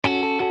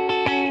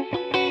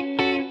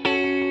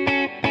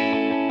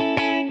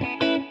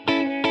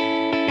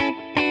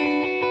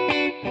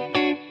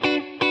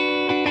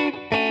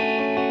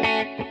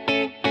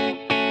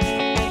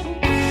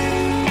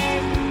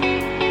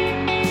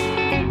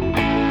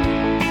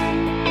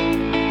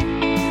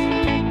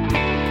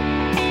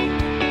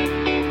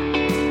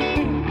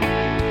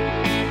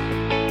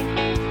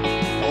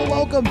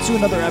Welcome to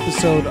another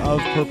episode of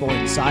Purple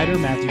Insider.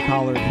 Matthew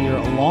Collard here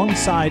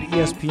alongside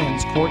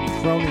ESPN's Courtney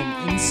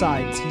Cronin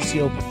inside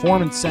TCO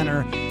Performance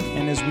Center.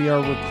 And as we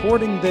are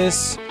recording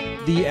this,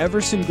 the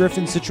Everson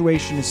Griffen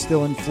situation is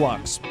still in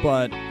flux,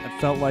 but I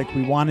felt like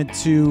we wanted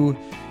to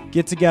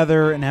get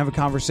together and have a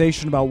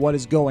conversation about what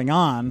is going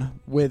on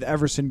with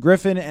Everson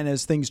Griffen. And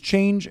as things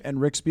change and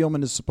Rick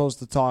Spielman is supposed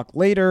to talk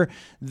later,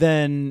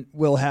 then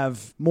we'll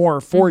have more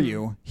for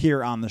you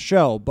here on the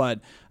show. But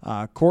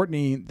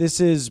Courtney, this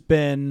has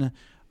been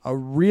a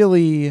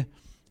really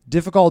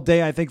difficult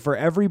day, I think, for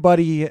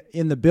everybody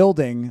in the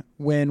building.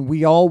 When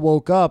we all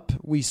woke up,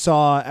 we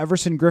saw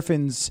Everson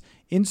Griffen's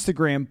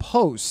Instagram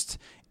post,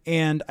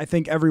 and I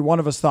think every one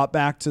of us thought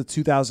back to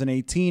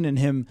 2018 and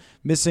him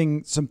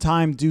missing some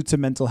time due to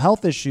mental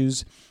health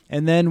issues.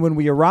 And then when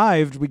we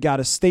arrived, we got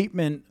a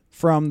statement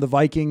from the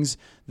Vikings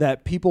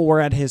that people were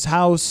at his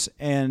house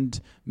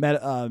and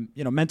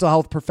mental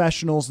health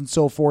professionals and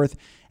so forth.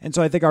 And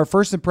so I think our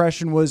first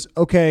impression was,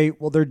 okay,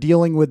 well, they're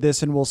dealing with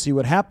this and we'll see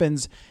what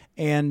happens.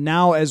 And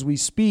now as we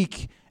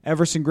speak,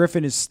 Everson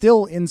Griffen is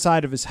still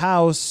inside of his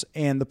house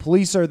and the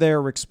police are there.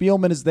 Rick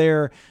Spielman is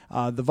there.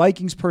 The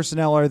Vikings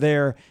personnel are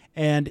there.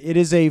 And it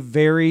is a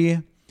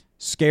very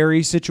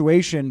scary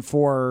situation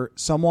for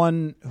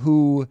someone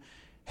who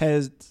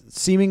has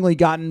seemingly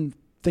gotten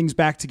things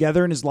back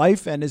together in his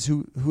life and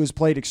who has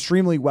played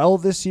extremely well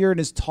this year and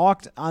has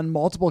talked on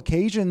multiple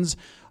occasions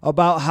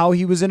about how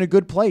he was in a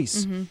good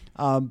place.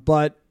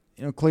 But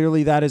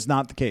clearly that is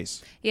not the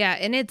case. Yeah,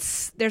 and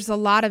there's a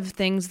lot of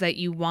things that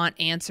you want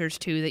answers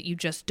to that you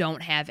just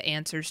don't have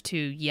answers to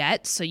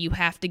yet. So you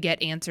have to get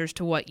answers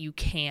to what you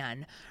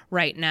can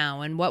right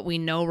now. And what we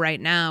know right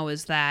now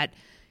is that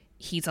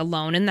he's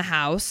alone in the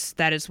house.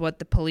 That is what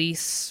the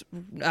police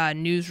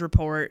news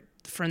report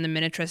from the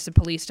Minnetrista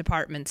Police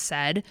Department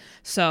said.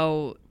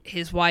 So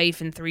his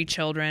wife and 3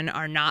 children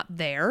are not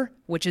there,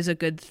 which is a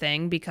good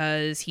thing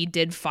because he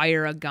did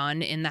fire a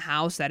gun in the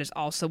house. That is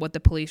also what the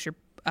police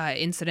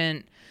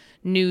incident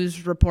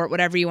news report,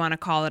 whatever you want to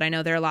call it. I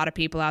know there are a lot of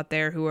people out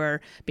there who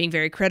are being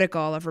very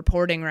critical of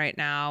reporting right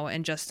now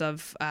and just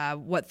of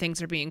what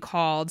things are being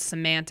called,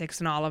 semantics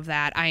and all of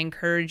that. I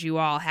encourage you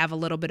all, have a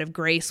little bit of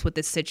grace with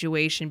this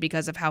situation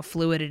because of how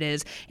fluid it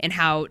is and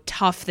how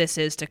tough this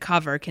is to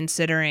cover,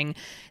 considering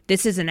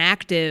this is an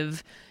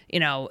active,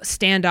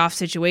 standoff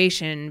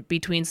situation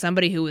between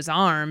somebody who is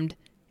armed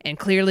and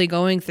clearly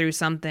going through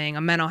something,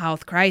 a mental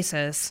health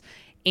crisis,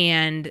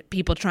 and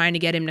people trying to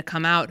get him to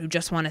come out who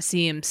just want to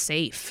see him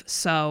safe.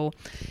 So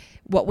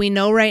what we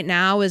know right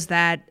now is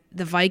that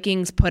the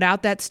Vikings put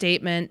out that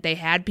statement. They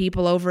had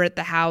people over at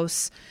the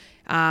house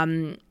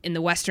in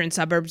the western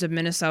suburbs of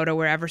Minnesota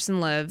where Everson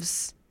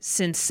lives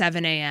since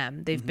 7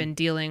 a.m. They've been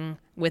dealing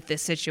with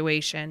this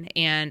situation.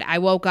 And I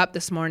woke up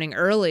this morning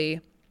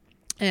early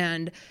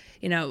and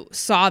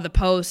saw the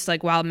post,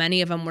 while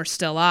many of them were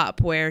still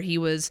up, where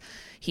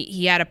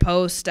he had a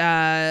post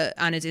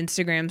on his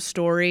Instagram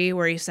story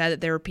where he said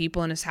that there were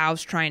people in his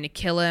house trying to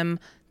kill him.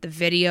 The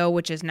video,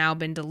 which has now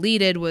been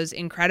deleted, was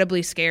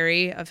incredibly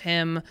scary, of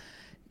him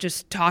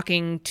just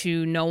talking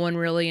to no one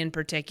really in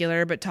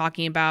particular, but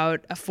talking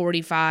about a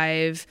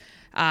 45,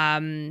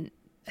 I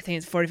think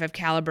it's 45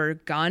 caliber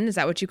gun. Is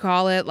that what you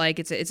call it?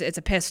 It's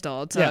a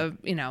pistol. It's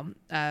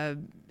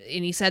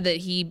and he said that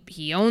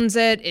he owns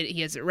it.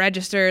 He has it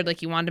registered.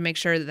 He wanted to make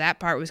sure that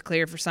part was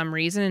clear for some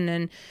reason. And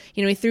then,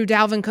 he threw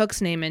Dalvin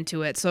Cook's name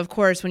into it. So, of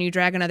course, when you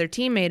drag another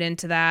teammate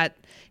into that,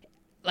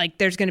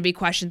 there's going to be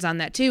questions on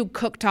that too.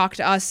 Cook talked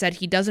to us, said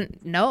he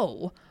doesn't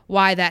know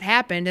why that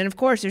happened. And, of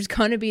course, there's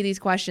going to be these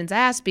questions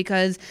asked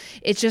because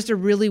it's just a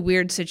really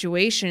weird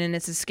situation and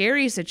it's a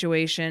scary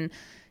situation.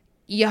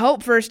 You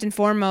hope first and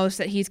foremost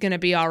that he's going to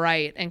be all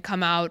right and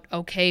come out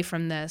okay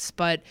from this.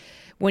 But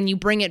when you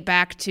bring it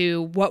back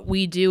to what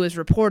we do as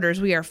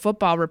reporters, we are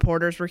football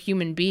reporters, we're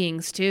human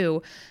beings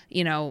too.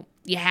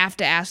 You have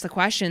to ask the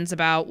questions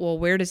about, well,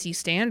 where does he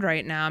stand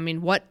right now?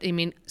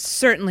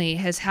 Certainly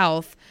his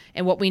health,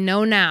 and what we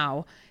know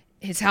now,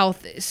 his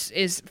health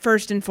is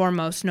first and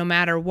foremost, no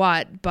matter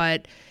what.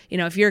 But,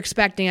 if you're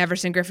expecting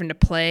Everson Griffen to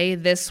play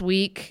this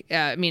week,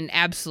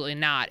 absolutely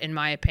not, in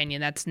my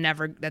opinion. That's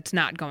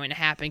not going to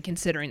happen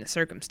considering the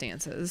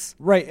circumstances.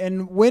 Right.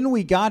 And when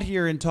we got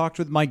here and talked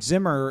with Mike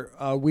Zimmer,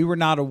 we were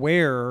not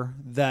aware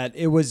that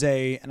it was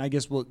and I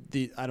guess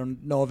I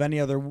don't know of any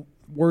other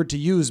word to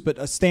use, but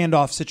a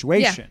standoff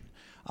situation.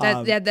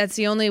 Yeah. That's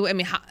the only way.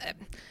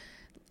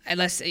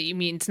 Unless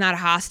it's not a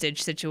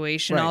hostage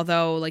situation, right.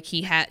 Although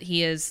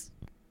he is,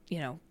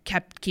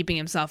 kept keeping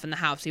himself in the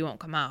house. He won't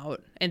come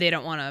out, and they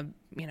don't want to,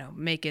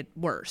 make it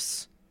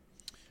worse.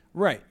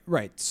 Right.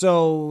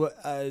 So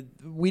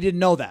we didn't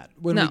know that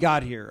when we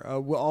got here.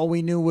 All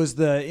we knew was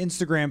the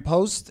Instagram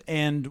post,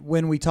 and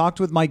when we talked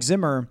with Mike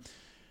Zimmer,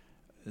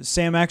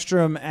 Sam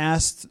Ekstrom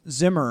asked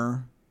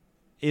Zimmer,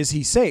 "Is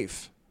he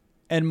safe?"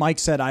 And Mike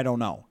said, "I don't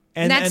know."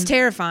 And that's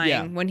terrifying.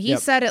 Yeah, when he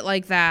said it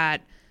like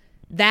that,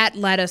 that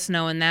let us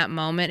know in that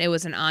moment it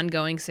was an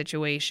ongoing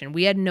situation.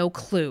 We had no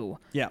clue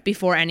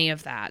before any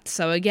of that.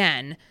 So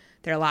again,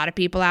 there are a lot of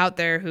people out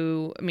there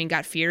who,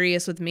 got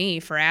furious with me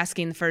for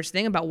asking the first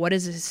thing about what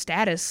is his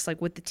status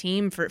like with the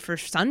team for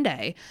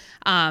Sunday.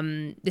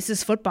 This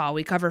is football.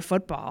 We cover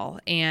football,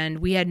 and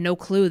we had no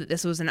clue that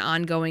this was an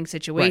ongoing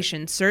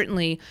situation. Right.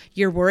 Certainly,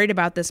 you're worried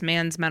about this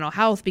man's mental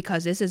health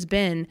because this has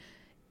been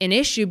an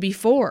issue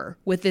before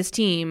with this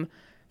team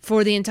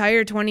for the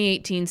entire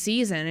 2018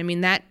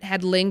 season. That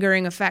had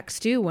lingering effects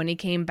too when he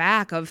came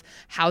back of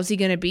how's he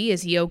going to be?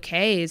 Is he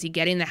okay? Is he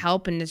getting the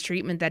help and the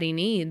treatment that he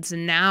needs?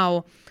 And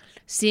now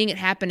seeing it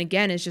happen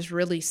again is just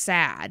really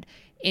sad.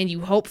 And you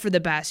hope for the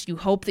best. You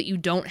hope that you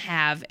don't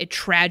have a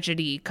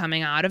tragedy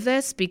coming out of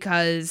this,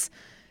 because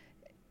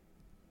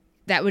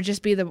that would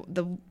just be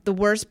the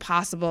worst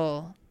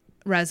possible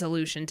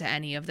resolution to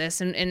any of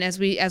this. And as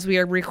we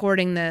are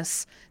recording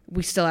this,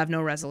 we still have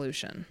no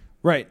resolution.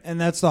 Right. And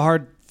that's the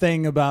hard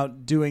thing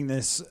about doing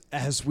this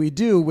as we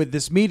do with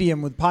this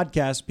medium, with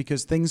podcasts,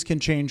 because things can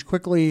change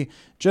quickly,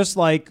 just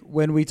like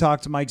when we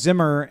talk to Mike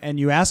Zimmer and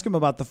you ask him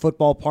about the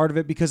football part of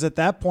it, because at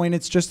that point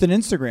it's just an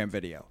Instagram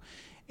video.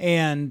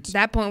 And at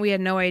that point we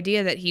had no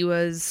idea that he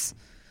was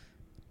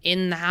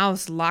in the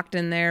house, locked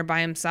in there by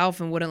himself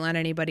and wouldn't let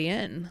anybody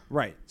in.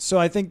 Right. So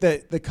I think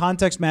that the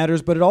context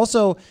matters, but it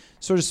also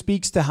sort of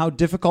speaks to how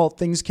difficult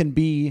things can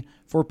be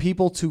for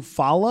people to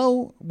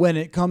follow when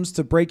it comes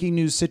to breaking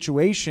news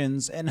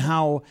situations, and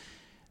how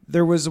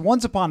there was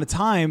once upon a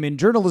time in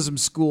journalism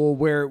school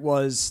where it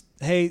was,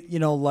 hey,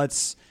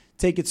 let's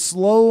take it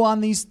slow on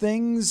these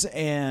things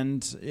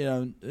and,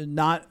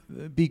 not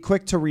be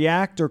quick to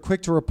react or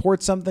quick to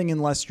report something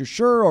unless you're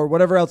sure or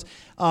whatever else.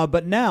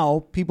 But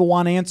now people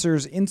want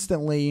answers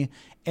instantly.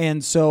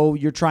 And so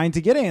you're trying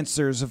to get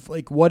answers of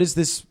like, what does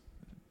this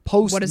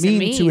post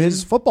mean to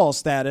his football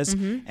status?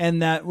 Mm-hmm.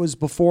 And that was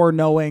before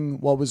knowing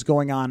what was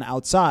going on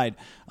outside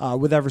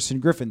with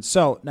Everson Griffen.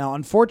 So now,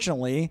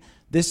 unfortunately,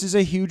 this is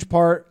a huge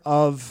part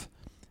of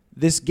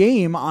this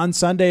game on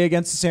Sunday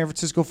against the San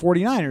Francisco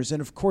 49ers.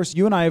 And of course,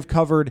 you and I have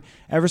covered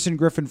Everson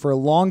Griffen for a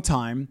long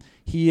time.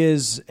 He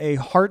is a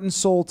heart and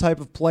soul type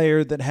of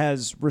player that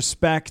has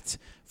respect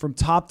from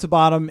top to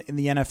bottom in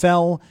the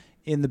NFL,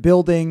 in the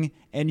building,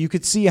 and you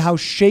could see how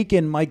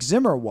shaken Mike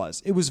Zimmer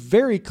was. It was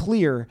very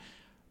clear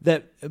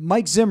that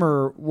Mike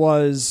Zimmer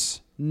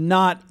was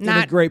not in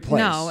a great place.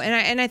 No,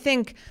 and I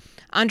think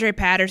Andre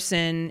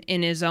Patterson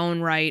in his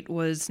own right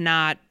was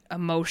not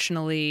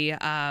emotionally,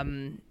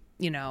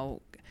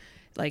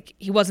 like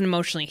he wasn't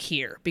emotionally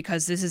here,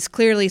 because this is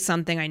clearly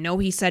something. I know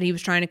he said he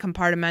was trying to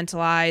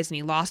compartmentalize and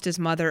he lost his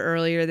mother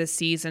earlier this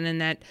season, and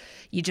that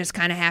you just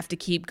kind of have to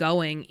keep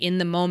going in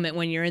the moment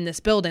when you're in this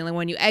building. Like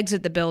when you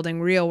exit the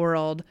building, real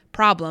world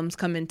problems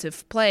come into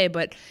play,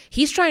 but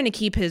he's trying to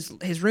keep his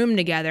room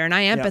together. And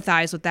I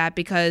empathize with that,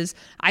 because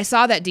I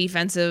saw that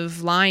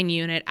defensive line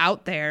unit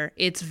out there.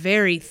 It's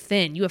very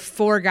thin. You have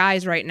 4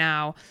 guys right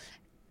now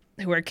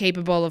who are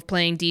capable of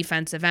playing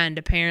defensive end.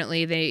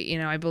 Apparently they,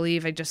 I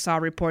believe I just saw a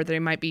report that they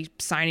might be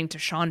signing to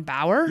Sean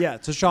Bauer. Yeah,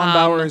 so Sean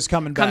Bauer is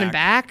coming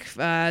back.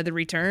 The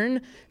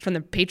return from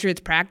the Patriots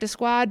practice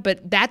squad.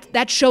 But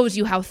that shows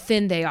you how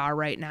thin they are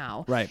right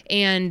now. Right.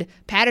 And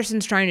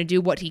Patterson's trying to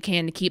do what he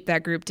can to keep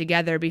that group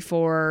together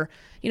before,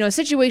 a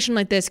situation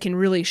like this can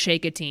really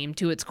shake a team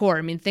to its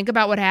core. Think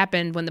about what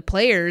happened when the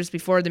players,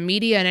 before the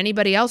media and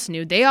anybody else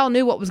knew, they all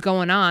knew what was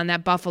going on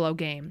that Buffalo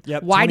game.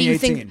 Yep, Why do you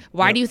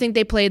think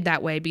they played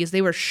that way? Because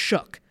they were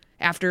shook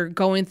after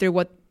going through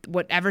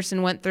what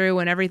Everson went through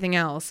and everything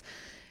else.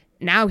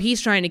 Now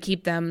he's trying to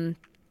keep them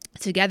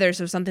together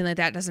so something like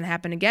that doesn't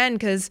happen again,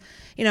 because,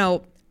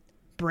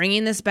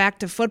 bringing this back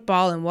to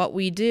football and what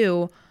we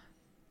do,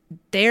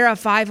 they're a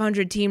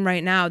 500 team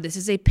right now. This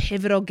is a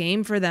pivotal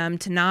game for them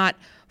to not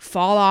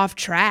fall off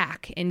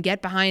track and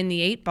get behind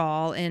the 8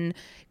 ball. And,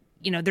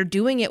 they're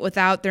doing it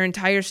without their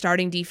entire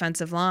starting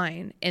defensive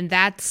line. And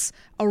that's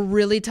a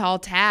really tall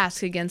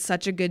task against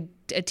such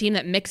a team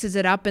that mixes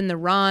it up in the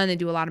run. They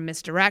do a lot of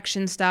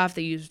misdirection stuff.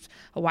 They use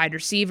a wide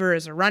receiver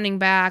as a running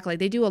back. Like,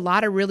 they do a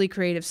lot of really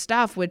creative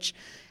stuff, which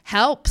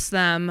helps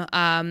them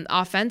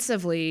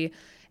offensively.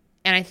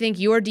 And I think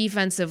your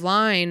defensive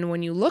line,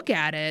 when you look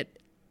at it,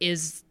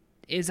 has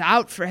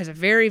a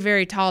very,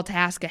 very tall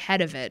task ahead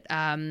of it.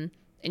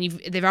 And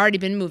they've already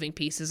been moving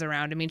pieces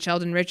around.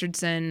 Sheldon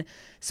Richardson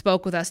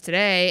spoke with us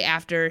today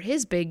after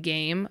his big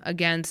game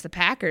against the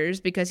Packers,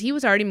 because he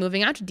was already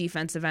moving out to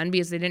defensive end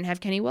because they didn't have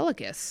Kenny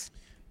Willekes.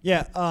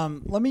 Yeah,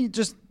 let me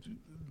just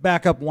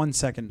back up 1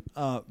 second.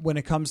 When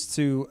it comes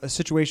to a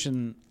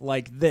situation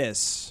like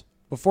this,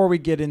 before we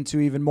get into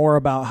even more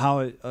about how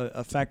it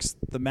affects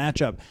the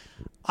matchup,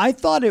 I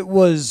thought it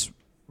was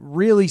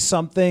really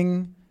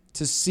something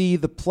to see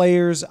the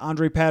players,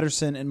 Andre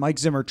Patterson and Mike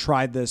Zimmer,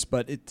 tried this,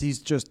 but he's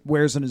just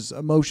wears his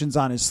emotions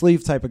on his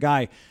sleeve type of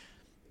guy.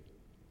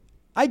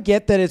 I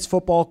get that it's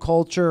football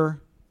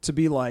culture to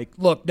be like,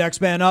 look,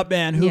 next man up,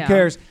 man. Who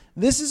cares?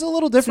 This is a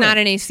little different. It's not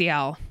an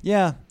ACL.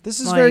 Yeah, this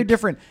is very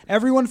different.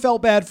 Everyone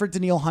felt bad for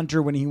Danielle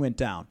Hunter when he went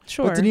down.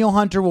 Sure. But Danielle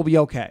Hunter will be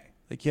okay.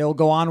 Like, he'll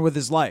go on with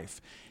his life.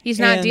 He's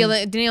not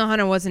dealing. Danielle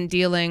Hunter wasn't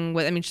dealing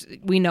with.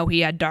 We know he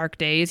had dark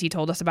days. He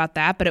told us about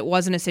that, but it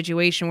wasn't a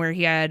situation where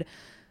he had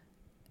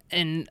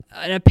an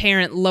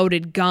apparent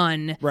loaded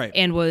gun, right,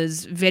 and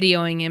was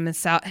videoing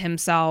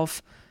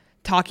himself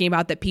talking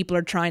about that people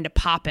are trying to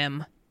pop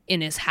him in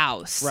his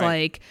house. Right.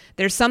 Like,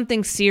 there's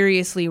something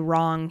seriously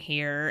wrong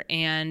here,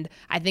 and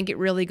I think it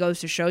really goes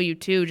to show you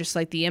too, just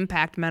like the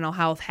impact mental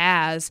health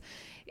has.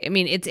 I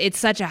mean, it's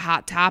such a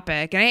hot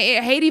topic, and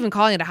I hate even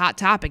calling it a hot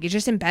topic. It's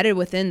just embedded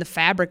within the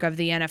fabric of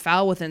the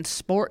NFL, within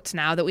sports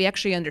now, that we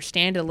actually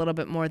understand it a little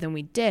bit more than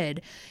we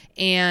did.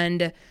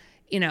 And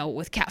you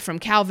know, from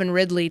Calvin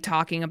Ridley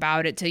talking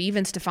about it to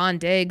even Stephon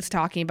Diggs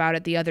talking about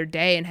it the other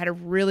day, and had a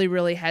really,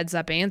 really heads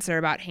up answer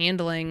about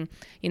handling,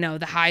 you know,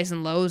 the highs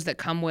and lows that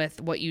come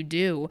with what you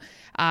do.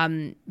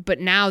 But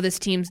now this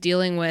team's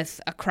dealing with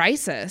a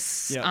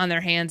crisis on their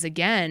hands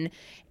again.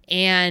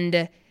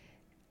 And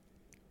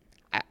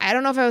I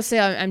don't know if I would say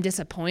I'm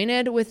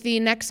disappointed with the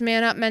next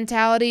man up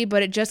mentality,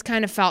 but it just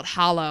kind of felt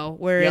hollow,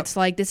 where it's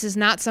like, this is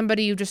not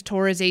somebody who just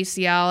tore his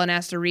ACL and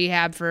has to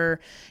rehab for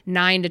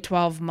 9 to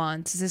 12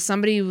 months. This is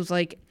somebody who's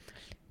like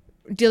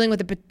dealing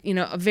with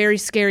a very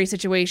scary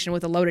situation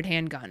with a loaded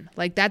handgun.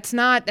 Like, that's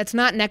not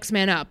next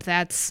man up.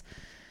 That's,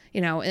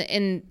 you know,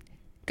 and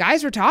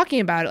guys were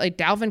talking about it. Like,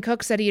 Dalvin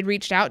Cook said he had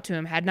reached out to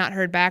him, had not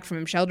heard back from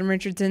him. Sheldon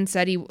Richardson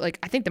said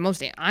I think the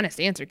most honest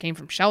answer came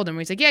from Sheldon,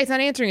 where he's like, yeah, he's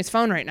not answering his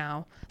phone right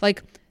now.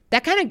 Like,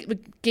 that kind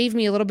of gave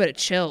me a little bit of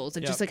chills.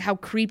 It's just like how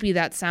creepy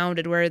that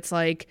sounded, where it's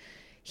like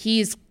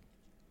he's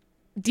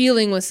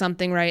dealing with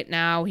something right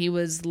now. He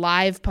was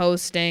live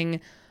posting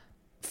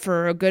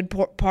for a good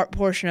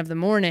portion of the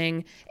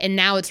morning, and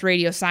now it's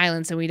radio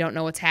silence and we don't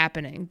know what's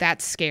happening.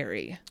 That's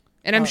scary.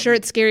 And I'm sure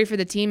it's scary for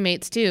the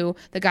teammates too,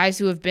 the guys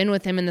who have been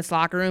with him in this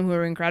locker room, who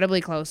are incredibly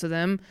close with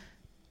him,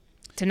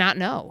 to not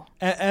know.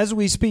 As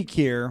we speak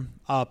here,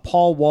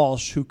 Paul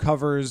Walsh, who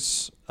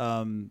covers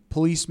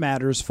police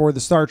matters for the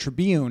Star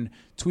Tribune,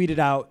 tweeted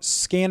out,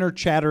 "Scanner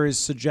chatter is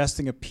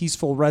suggesting a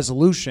peaceful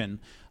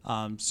resolution."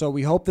 So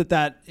we hope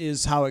that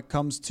is how it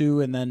comes to,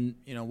 and then,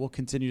 you know, we'll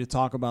continue to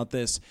talk about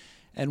this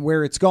and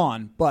where it's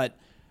gone. But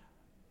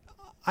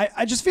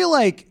I just feel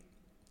like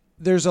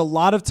there's a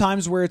lot of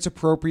times where it's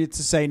appropriate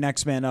to say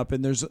next man up,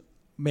 and there's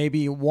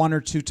maybe 1 or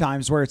 2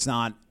 times where it's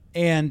not.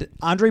 And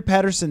Andre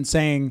Patterson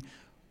saying,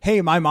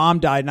 hey, my mom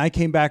died and I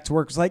came back to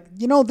work, is like,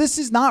 you know, this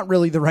is not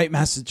really the right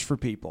message for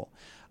people.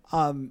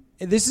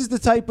 This is the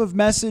type of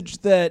message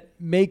that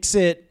makes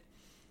it,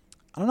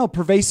 I don't know,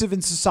 pervasive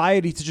in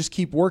society to just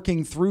keep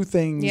working through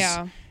things.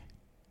 Yeah.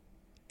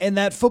 And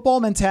that football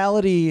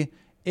mentality,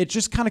 it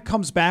just kind of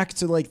comes back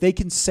to, like, they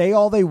can say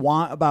all they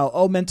want about,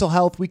 oh, mental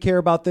health, we care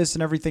about this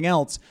and everything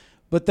else.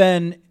 But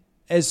then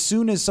as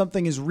soon as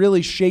something is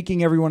really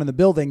shaking everyone in the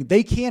building,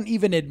 they can't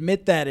even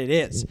admit that it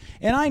is.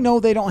 And I know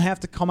they don't have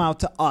to come out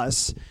to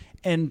us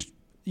and,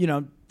 you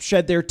know,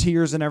 shed their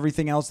tears and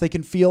everything else. They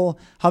can feel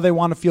how they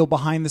want to feel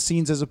behind the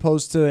scenes as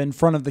opposed to in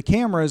front of the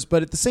cameras.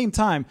 But at the same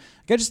time,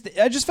 I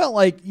just felt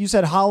like, you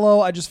said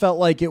hollow. I just felt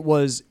like it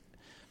was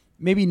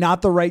maybe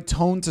not the right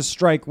tone to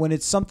strike when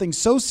it's something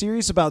so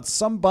serious about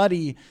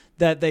somebody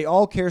that they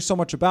all care so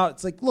much about.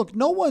 It's like, look,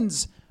 no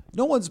one's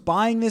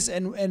buying this.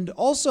 And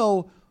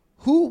also,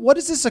 what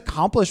does this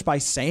accomplish by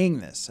saying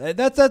this?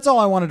 That's all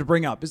I wanted to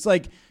bring up. It's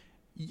like,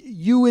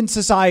 you in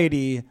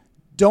society,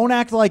 don't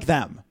act like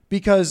them,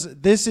 because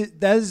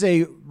that is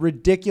a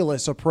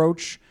ridiculous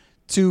approach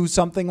to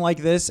something like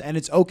this. And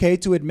it's okay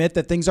to admit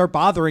that things are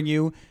bothering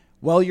you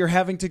while you're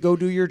having to go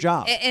do your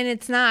job. And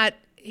it's not,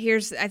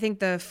 I think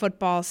the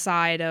football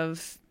side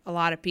of a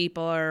lot of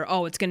people are,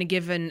 it's going to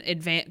give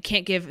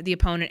can't give the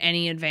opponent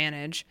any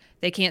advantage.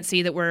 They can't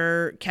see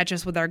that catch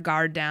us with our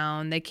guard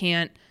down.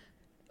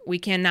 We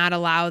cannot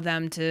allow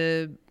them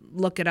to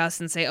look at us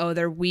and say, oh,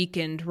 they're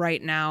weakened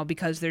right now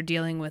because they're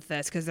dealing with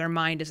this, because their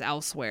mind is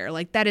elsewhere.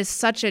 Like, that is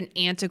such an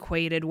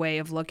antiquated way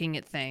of looking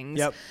at things.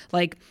 Yep.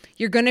 Like,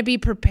 you're going to be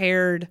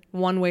prepared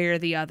one way or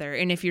the other.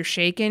 And if you're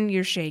shaken,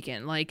 you're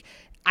shaken. Like,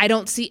 I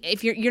don't see,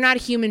 if you're not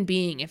a human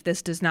being if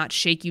this does not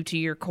shake you to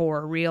your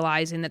core,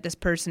 realizing that this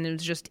person who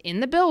was just in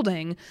the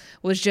building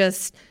was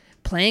just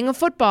playing a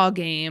football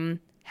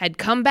game, had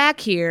come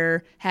back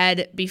here,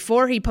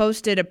 before he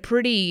posted a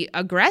pretty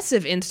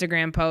aggressive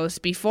Instagram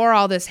post, before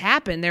all this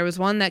happened, there was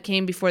one that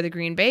came before the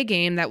Green Bay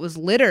game that was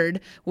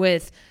littered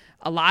with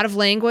a lot of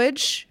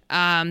language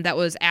that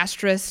was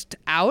asterisked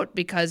out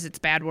because it's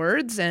bad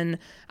words, and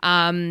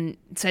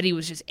said he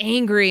was just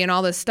angry and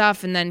all this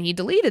stuff, and then he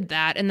deleted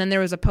that. And then there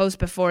was a post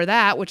before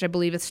that, which I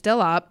believe is still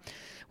up,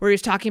 where he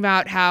was talking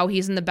about how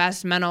he's in the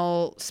best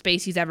mental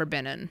space he's ever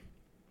been in.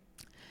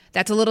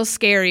 That's a little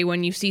scary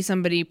when you see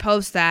somebody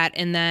post that,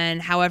 and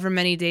then however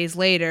many days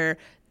later,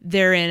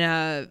 they're in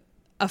a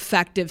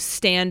effective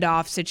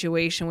standoff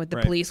situation with the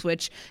police,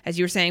 which, as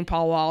you were saying,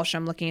 Paul Walsh,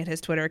 I'm looking at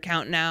his Twitter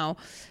account now,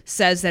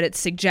 says that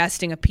it's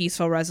suggesting a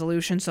peaceful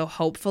resolution. So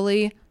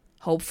hopefully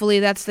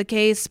that's the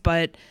case.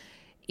 But,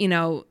 you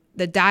know,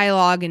 the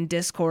dialogue and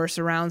discourse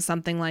around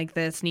something like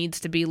this needs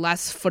to be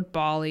less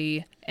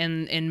football-y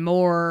and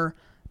more,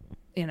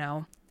 you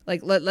know,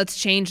 like let's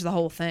change the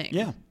whole thing.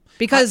 Yeah.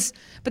 Because,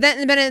 but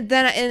then,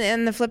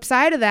 and the flip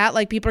side of that,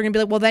 like, people are gonna be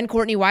like, well, then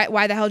Courtney,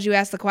 why the hell did you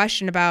ask the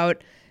question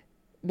about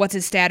what's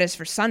his status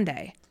for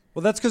Sunday?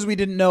 Well, that's because we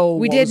didn't know.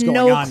 We what was did going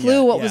no on clue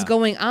yet. what Yeah. was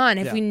going on.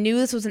 If Yeah. we knew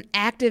this was an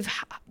active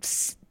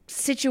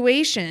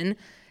situation,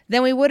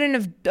 then we wouldn't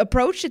have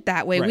approached it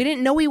that way. Right. We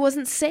didn't know he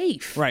wasn't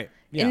safe. Right.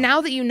 Yeah. And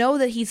now that you know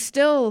that he's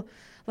still,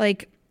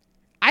 like,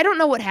 I don't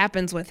know what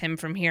happens with him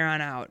from here on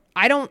out.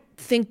 I don't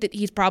think that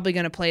he's probably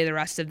going to play the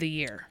rest of the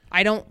year.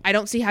 I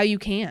don't see how you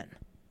can.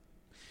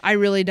 I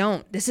really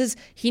don't.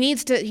 He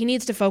needs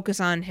to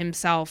focus on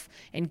himself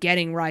and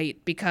getting right,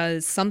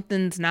 because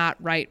something's not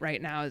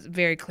right now,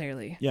 very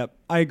clearly. Yep,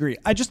 I agree.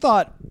 I just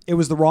thought it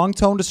was the wrong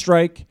tone to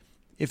strike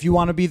if you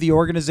want to be the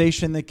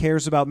organization that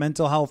cares about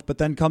mental health, but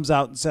then comes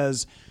out and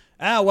says,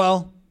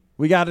 well,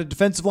 we got a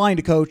defensive line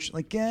to coach.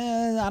 Like,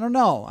 I don't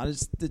know.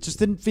 It just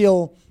didn't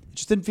feel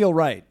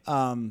right.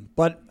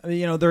 But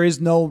there is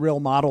no real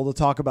model to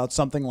talk about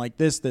something like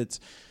this that's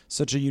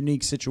such a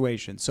unique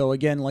situation. So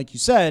again, like you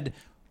said,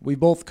 we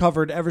both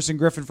covered Everson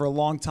Griffen for a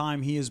long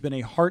time. He has been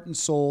a heart and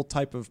soul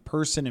type of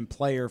person and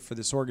player for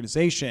this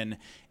organization.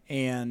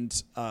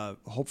 And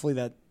hopefully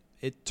that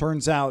it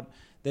turns out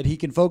that he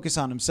can focus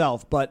on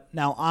himself. But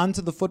now on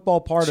to the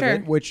football part of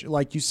it, which,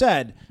 like you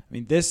said, I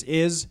mean, this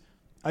is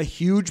a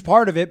huge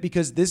part of it,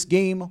 because this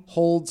game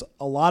holds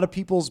a lot of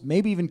people's,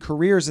 maybe even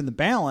careers, in the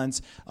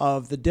balance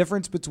of the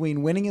difference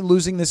between winning and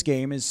losing this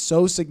game is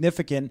so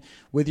significant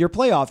with your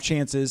playoff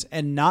chances,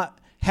 and not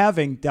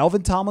having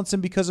Dalvin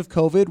Tomlinson because of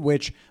COVID,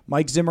 which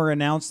Mike Zimmer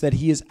announced that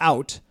he is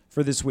out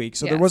for this week.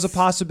 So there was a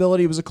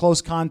possibility it was a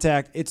close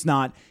contact. It's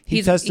not.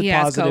 He tested positive. He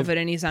has COVID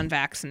and he's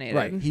unvaccinated.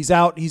 Right. He's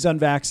out. He's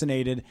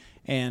unvaccinated.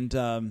 And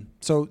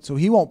so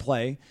he won't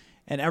play.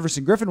 And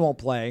Everson Griffen won't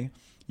play.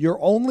 Your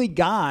only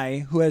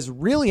guy who has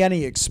really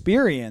any real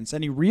experience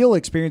in the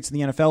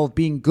NFL of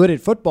being good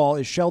at football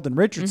is Sheldon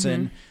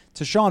Richardson.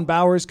 Tashawn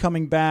Bowers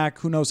coming back.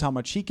 Who knows how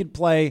much he can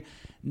play.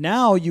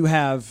 Now you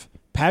have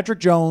Patrick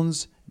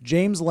Jones,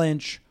 James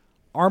Lynch,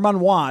 Armon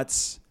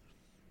Watts,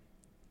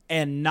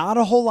 and not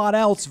a whole lot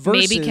else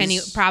versus maybe Kenny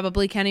Willekes.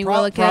 Probably Kenny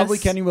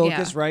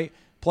Willekes, right?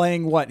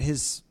 Playing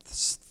his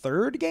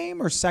third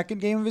game or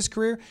second game of his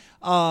career.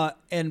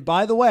 And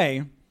by the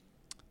way,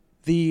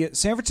 the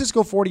San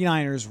Francisco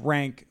 49ers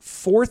rank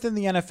 4th in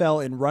the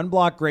NFL in run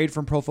block grade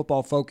from Pro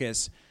Football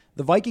Focus.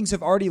 The Vikings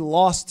have already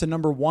lost to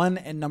number 1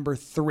 and number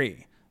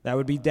 3. That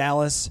would be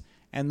Dallas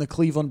and the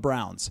Cleveland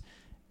Browns.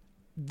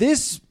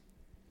 This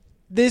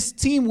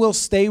team will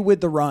stay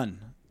with the run.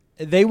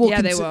 They will.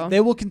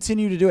 They will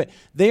continue to do it.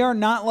 They are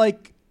not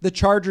like the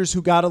Chargers,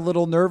 who got a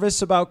little nervous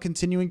about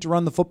continuing to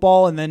run the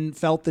football and then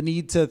felt the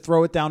need to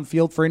throw it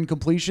downfield for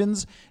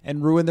incompletions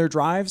and ruin their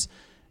drives.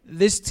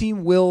 This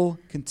team will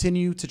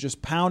continue to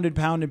just pound and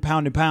pound and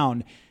pound and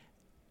pound.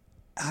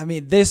 I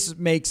mean, this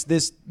makes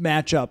this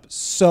matchup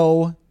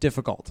so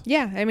difficult.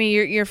 Yeah, I mean,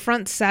 your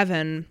front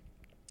seven,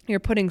 you're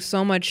putting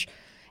so much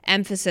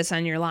emphasis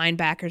on your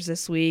linebackers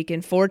this week,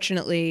 and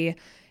fortunately,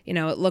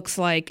 it looks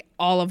like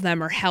all of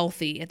them are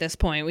healthy at this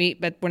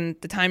point. But when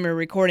the time we're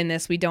recording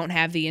this, we don't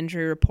have the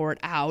injury report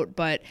out.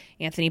 But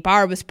Anthony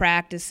Barr was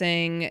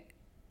practicing,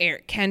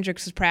 Eric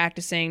Kendricks was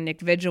practicing,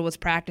 Nick Vigil was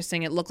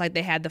practicing. It looked like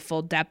they had the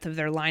full depth of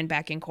their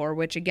linebacking core,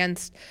 which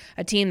against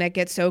a team that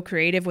gets so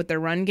creative with their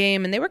run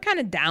game, and they were kind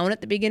of down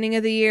at the beginning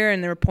of the year,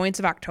 and there were points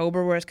of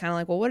October where it's kind of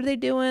like, well, what are they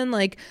doing?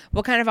 Like,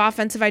 what kind of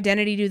offensive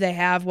identity do they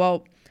have?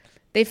 Well,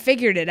 they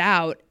figured it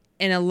out.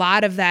 And a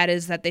lot of that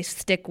is that they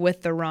stick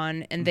with the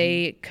run and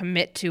they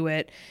commit to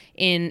it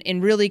in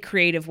really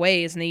creative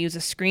ways. And they use a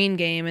screen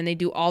game and they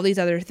do all these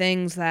other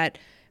things that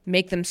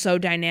make them so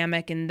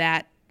dynamic in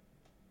that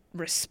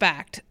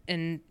respect.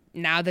 And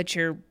now that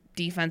your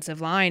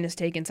defensive line has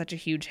taken such a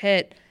huge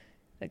hit,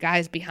 the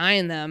guys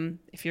behind them,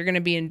 if you're going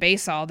to be in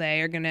base all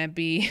day, are going to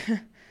be you're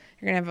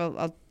going to have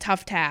a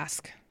tough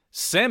task.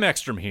 Sam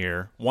Ekstrom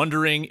here,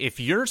 wondering if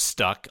you're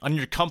stuck on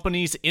your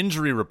company's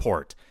injury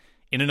report.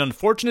 In an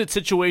unfortunate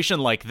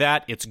situation like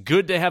that, it's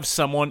good to have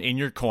someone in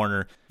your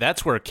corner.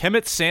 That's where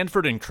Kemet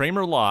Sanford and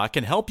Kramer Law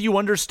can help you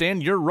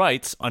understand your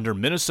rights under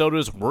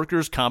Minnesota's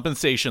workers'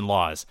 compensation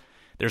laws.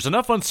 There's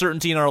enough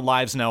uncertainty in our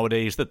lives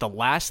nowadays that the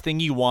last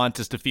thing you want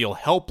is to feel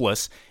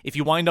helpless if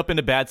you wind up in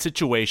a bad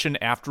situation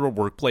after a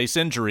workplace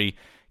injury.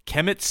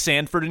 Kemet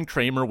Sanford and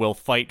Kramer will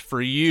fight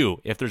for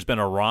you if there's been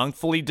a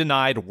wrongfully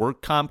denied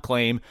work comp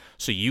claim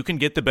so you can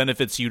get the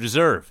benefits you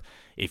deserve.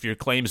 If your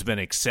claim's been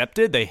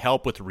accepted, they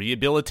help with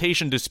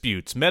rehabilitation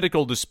disputes,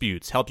 medical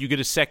disputes, help you get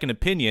a second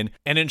opinion,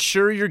 and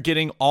ensure you're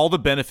getting all the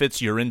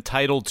benefits you're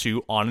entitled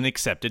to on an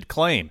accepted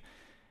claim.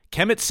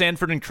 Kemet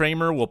Sanford and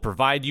Kramer will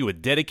provide you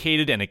with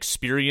dedicated and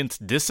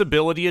experienced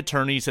disability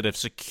attorneys that have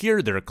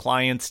secured their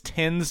clients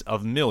tens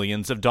of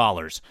millions of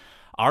dollars.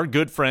 Our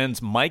good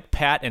friends Mike,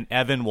 Pat, and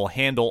Evan will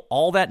handle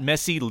all that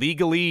messy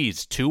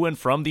legalese to and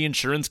from the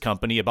insurance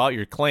company about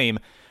your claim,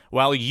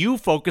 while you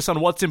focus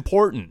on what's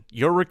important,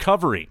 your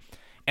recovery.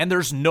 And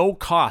there's no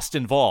cost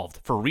involved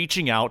for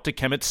reaching out to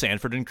Kemet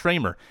Sanford and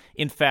Kramer.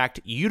 In fact,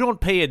 you don't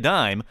pay a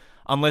dime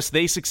unless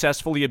they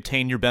successfully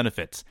obtain your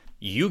benefits.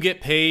 You get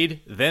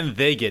paid, then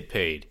they get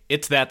paid.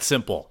 It's that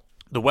simple.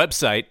 The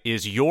website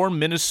is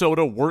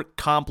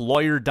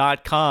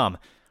yourminnesotaworkcomplawyer.com,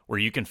 where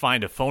you can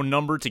find a phone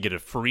number to get a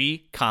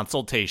free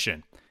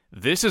consultation.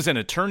 This is an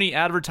attorney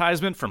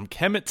advertisement from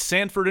Kemet,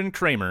 Sanford &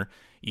 Kramer,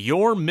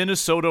 your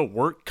Minnesota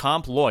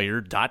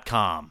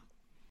WorkCompLawyer.com.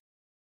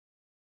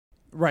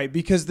 Right,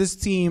 because this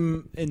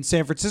team in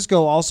San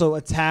Francisco also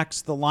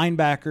attacks the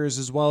linebackers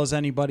as well as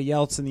anybody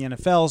else in the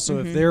NFL. So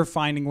if they're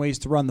finding ways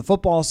to run the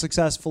football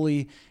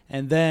successfully,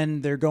 and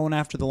then they're going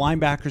after the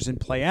linebackers in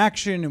play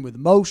action and with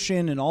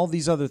motion and all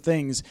these other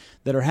things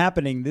that are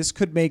happening, this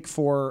could make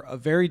for a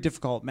very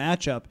difficult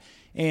matchup.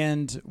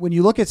 And when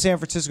you look at San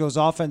Francisco's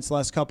offense the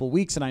last couple of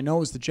weeks, and I know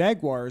it was the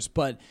Jaguars,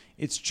 but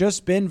it's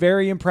just been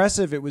very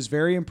impressive. It was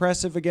very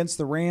impressive against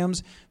the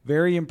Rams,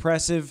 very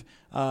impressive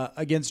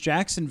against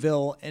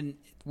Jacksonville. And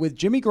with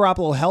Jimmy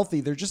Garoppolo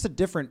healthy, they're just a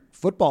different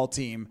football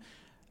team.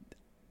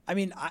 I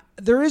mean,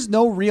 there is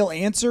no real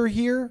answer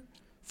here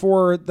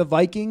for the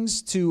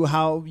Vikings to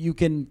how you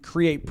can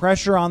create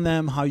pressure on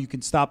them, how you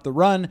can stop the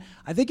run.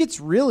 I think it's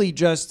really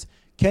just,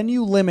 can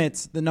you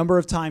limit the number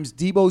of times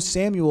Deebo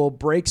Samuel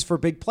breaks for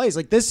big plays?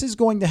 Like, this is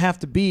going to have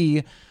to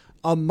be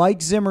a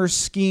Mike Zimmer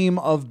scheme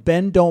of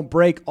bend, don't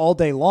break all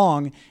day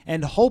long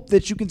and hope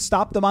that you can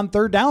stop them on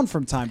third down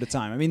from time to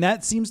time. I mean,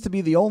 that seems to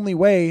be the only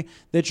way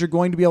that you're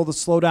going to be able to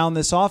slow down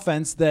this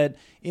offense that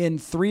in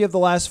 3 of the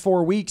last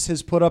 4 weeks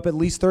has put up at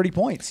least 30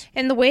 points.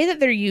 And the way that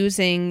they're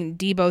using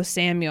Deebo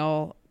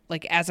Samuel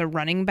like as a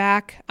running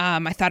back,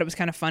 I thought it was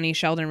kind of funny,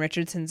 Sheldon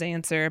Richardson's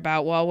answer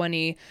about, well, when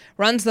he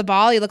runs the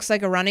ball, he looks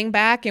like a running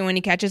back, and when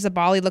he catches the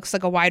ball, he looks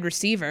like a wide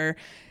receiver.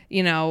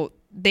 You know,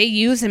 they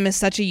use him as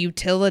such a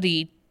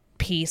utility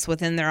piece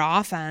within their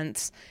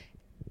offense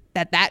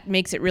that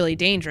makes it really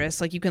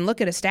dangerous. Like, you can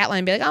look at a stat line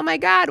and be like, oh my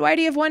God, why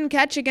do you have 1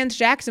 catch against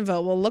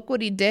Jacksonville? Well, look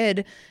what he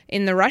did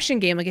in the rushing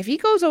game. Like, if he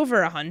goes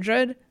over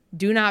 100,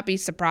 do not be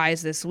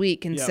surprised this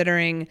week,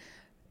 considering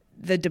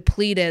the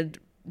depleted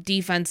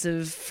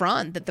defensive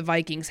front that the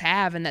Vikings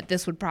have, and that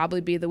this would probably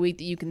be the week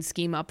that you can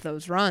scheme up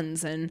those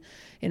runs. And,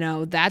 you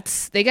know,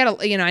 they got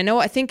to, you know,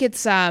 I think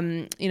it's,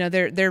 you know,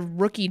 their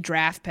rookie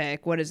draft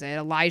pick, what is it,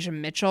 Elijah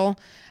Mitchell,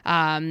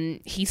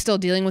 he's still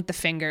dealing with the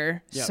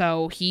finger,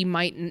 so he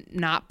might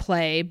not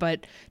play,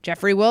 but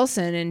Jeffrey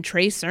Wilson and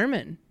Trey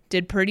Sermon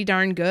did pretty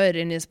darn good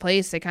in his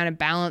place. They kind of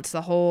balanced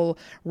the whole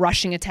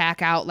rushing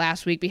attack out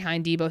last week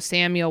behind Deebo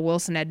Samuel.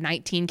 Wilson had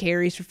 19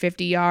 carries for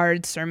 50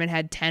 yards. Sermon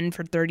had 10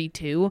 for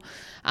 32.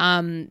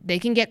 They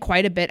can get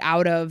quite a bit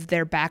out of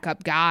their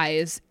backup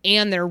guys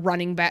and their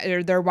running back,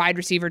 or their wide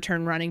receiver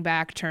turned running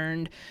back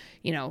turned,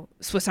 you know,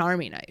 Swiss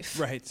Army knife.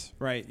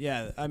 Right.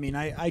 Yeah. I mean,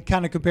 I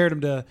kind of compared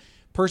him to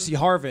Percy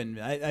Harvin.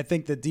 I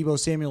think that Deebo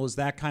Samuel is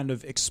that kind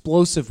of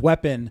explosive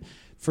weapon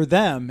for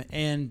them,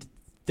 and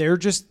they're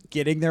just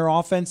getting their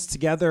offense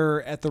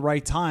together at the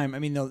right time. I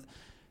mean,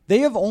 they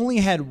have only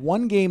had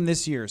 1 game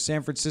this year,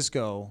 San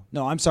Francisco.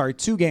 No, I'm sorry,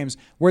 2 games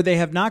where they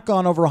have not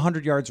gone over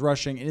 100 yards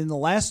rushing. And in the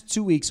last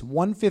 2 weeks,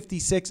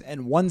 156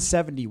 and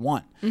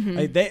 171.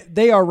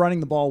 They are running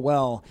the ball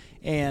well.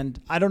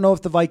 And I don't know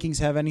if the Vikings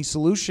have any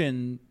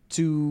solution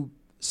to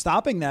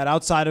stopping that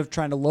outside of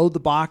trying to load the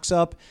box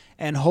up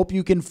and hope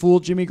you can fool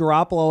Jimmy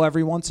Garoppolo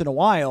every once in a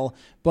while.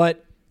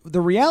 But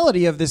the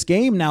reality of this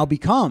game now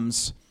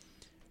becomes,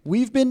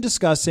 we've been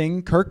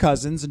discussing Kirk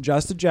Cousins and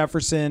Justin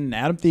Jefferson and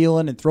Adam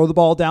Thielen and throw the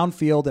ball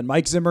downfield, and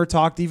Mike Zimmer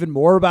talked even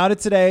more about it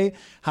today,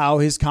 how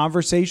his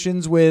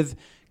conversations with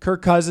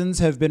Kirk Cousins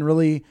have been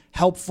really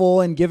helpful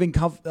in giving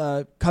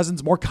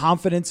Cousins more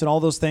confidence and all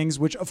those things,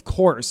 which, of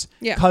course,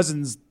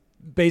 Cousins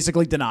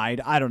basically denied.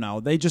 I don't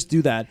know. They just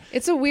do that.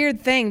 It's a weird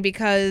thing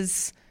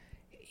because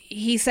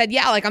he said,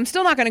 like, I'm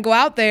still not going to go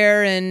out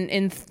there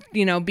and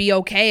you know, be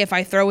okay if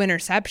I throw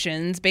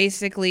interceptions,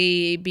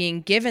 basically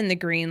being given the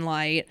green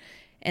light,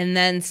 and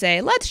then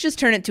say, let's just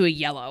turn it to a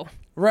yellow.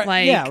 Right.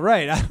 Like, yeah,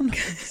 right. I don't know.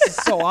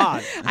 It's so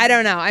odd. I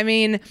don't know. I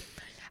mean,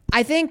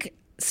 I think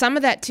some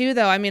of that too,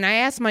 though, I mean, I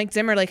asked Mike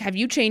Zimmer, like, have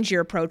you changed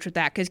your approach with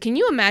that? Because can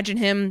you imagine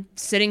him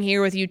sitting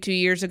here with you 2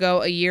 years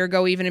ago, a year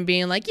ago even, and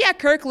being like, yeah,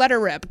 Kirk, let her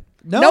rip?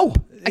 Nope.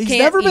 He's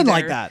never been either.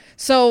 like that.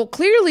 So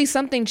clearly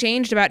something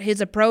changed about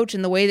his approach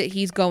and the way that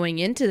he's going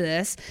into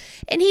this.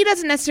 And he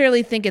doesn't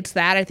necessarily think it's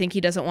that. I think he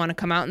doesn't want to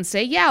come out and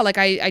say, like,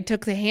 I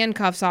took the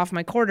handcuffs off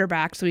my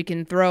quarterback so he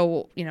can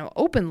throw, you know,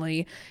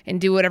 openly and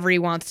do whatever he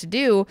wants to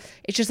do.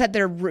 It's just that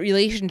their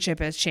relationship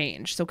has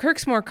changed. So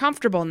Kirk's more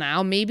comfortable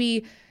now.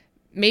 Maybe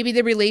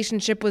the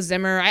relationship with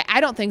Zimmer, I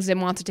don't think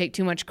Zim wants to take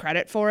too much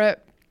credit for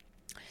it.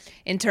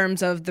 In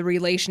terms of the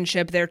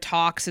relationship, their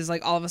talks is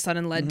like all of a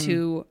sudden led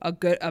to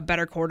a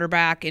better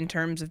quarterback in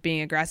terms of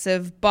being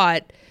aggressive.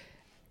 But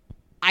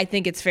I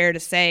think it's fair to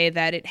say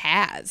that it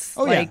has.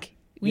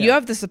 You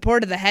have the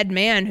support of the head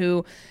man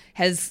who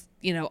has,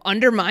 you know,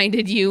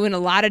 undermined you in a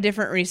lot of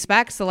different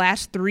respects the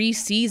last 3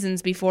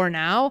 seasons before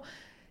now.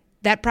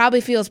 That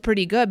probably feels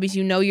pretty good because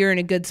you know you're in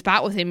a good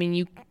spot with him and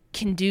you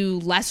can do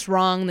less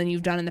wrong than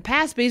you've done in the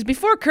past, because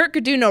before Kirk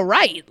could do no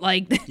right.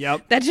 Like,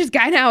 that's just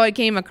kind of how it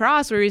came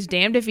across, where he's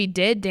damned if he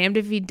did, damned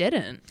if he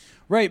didn't.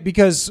 Right,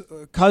 because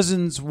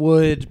Cousins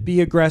would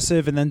be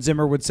aggressive, and then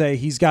Zimmer would say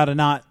he's got to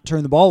not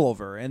turn the ball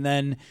over. And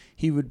then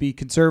he would be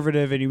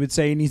conservative, and he would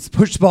say he needs to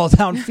push the ball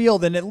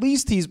downfield, and at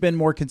least he's been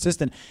more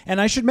consistent. And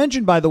I should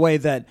mention, by the way,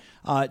 that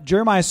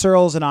Jeremiah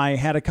Searles and I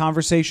had a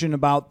conversation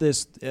about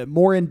this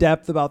more in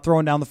depth about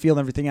throwing down the field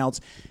and everything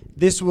else.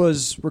 This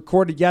was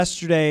recorded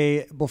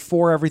yesterday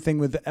before everything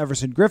with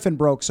Everson Griffen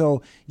broke,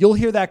 so you'll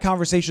hear that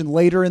conversation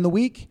later in the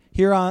week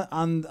here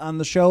on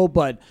the show,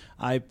 but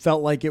I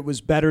felt like it was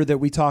better that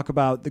we talk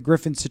about the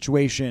Griffen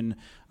situation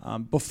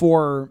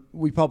before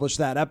we publish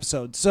that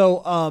episode.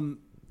 So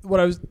what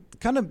I was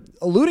kind of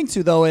alluding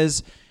to, though,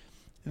 is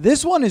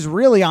this one is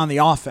really on the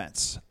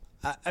offense.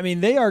 I mean,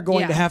 they are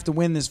going to have to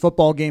win this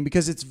football game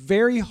because it's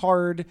very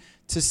hard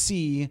to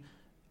see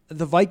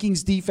the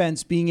Vikings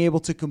defense being able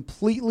to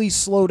completely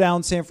slow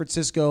down San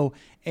Francisco.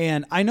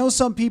 And I know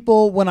some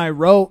people, when I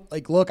wrote,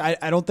 like, look,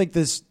 I don't think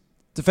this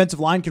defensive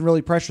line can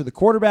really pressure the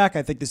quarterback.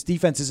 I think this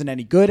defense isn't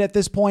any good at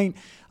this point.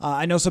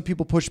 I know some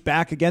people push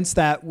back against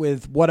that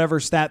with whatever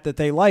stat that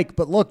they like.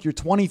 But look, you're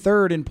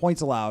 23rd in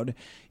points allowed.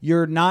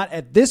 You're not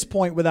at this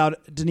point without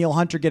Danielle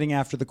Hunter getting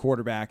after the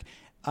quarterback.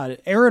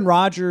 Aaron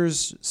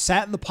Rodgers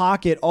sat in the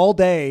pocket all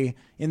day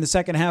in the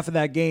second half of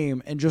that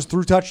game and just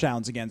threw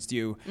touchdowns against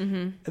you.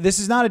 Mm-hmm. This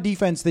is not a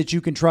defense that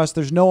you can trust.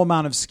 There's no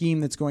amount of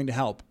scheme that's going to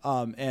help.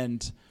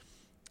 And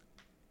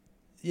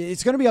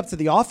it's going to be up to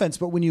the offense,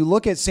 but when you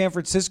look at San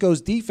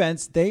Francisco's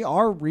defense, they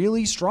are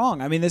really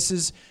strong. I mean, this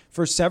is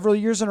for several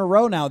years in a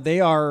row now.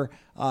 They are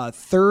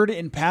third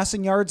in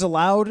passing yards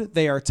allowed.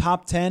 They are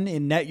top 10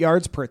 in net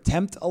yards per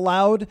attempt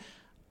allowed.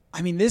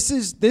 I mean, this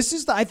is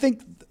I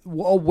think,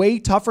 a way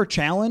tougher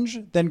challenge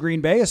than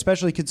Green Bay,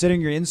 especially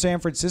considering you're in San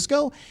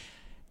Francisco.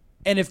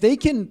 And if they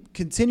can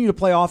continue to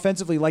play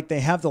offensively like they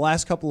have the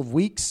last couple of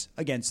weeks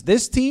against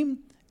this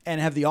team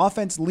and have the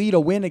offense lead a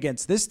win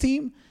against this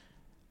team,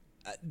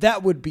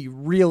 that would be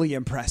really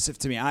impressive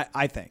to me,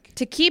 I think.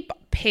 To keep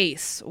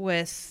pace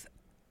with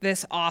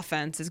this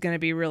offense is going to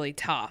be really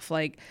tough.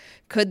 Like,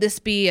 could this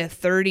be a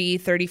 30,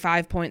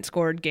 35 point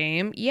scored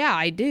game? Yeah,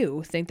 I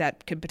do think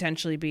that could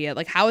potentially be it.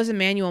 Like, how is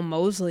Emmanuel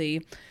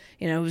Mosley,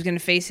 who's going to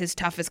face his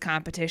toughest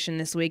competition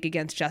this week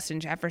against Justin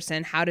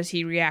Jefferson, how does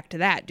he react to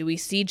that? Do we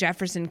see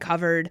Jefferson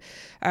covered,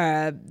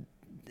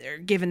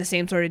 given the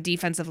same sort of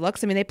defensive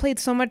looks? I mean, they played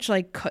so much,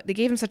 they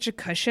gave him such a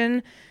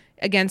cushion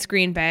against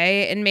Green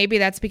Bay, and maybe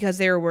that's because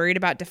they were worried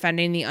about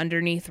defending the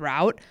underneath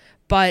route,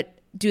 but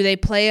do they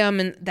play him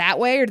in that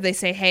way, or do they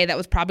say, hey, that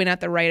was probably not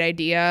the right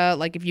idea?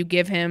 Like, if you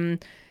give him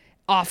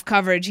off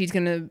coverage, he's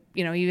going to,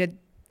 he had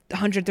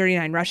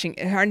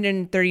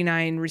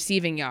 139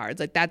 receiving yards.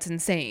 Like, that's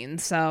insane.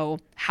 So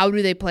how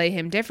do they play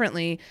him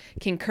differently?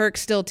 Can Kirk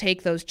still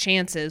take those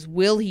chances?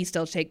 Will he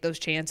still take those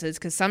chances?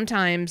 Because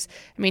sometimes,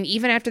 I mean,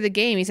 even after the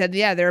game, he said,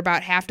 yeah, there are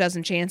about half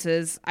dozen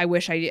chances I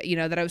wish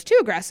that I was too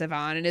aggressive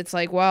on. And it's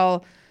like,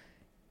 well,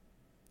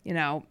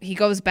 he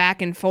goes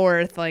back and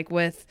forth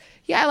with,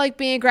 I like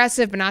being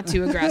aggressive, but not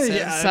too aggressive.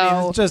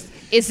 Yeah, so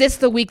is this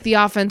the week the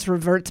offense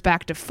reverts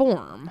back to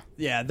form?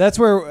 Yeah, that's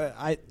where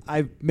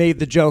I made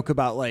the joke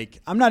about,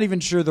 I'm not even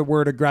sure the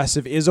word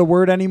aggressive is a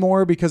word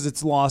anymore because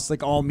it's lost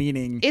all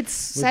meaning. It's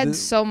said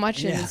so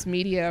much in this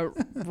media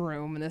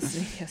room, in this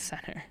media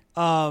center.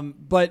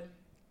 But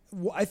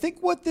I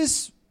think what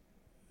this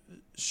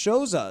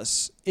shows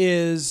us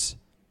is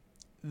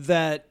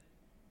that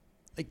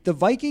the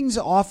Vikings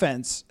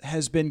offense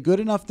has been good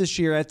enough this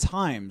year at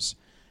times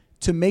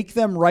to make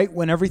them right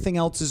when everything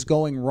else is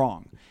going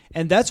wrong.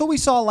 And that's what we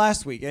saw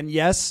last week. And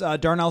yes,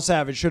 Darnell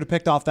Savage should have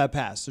picked off that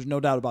pass. There's no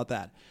doubt about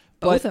that.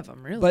 Both of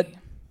them, really. But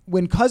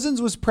when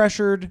Cousins was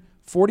pressured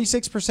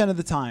 46% of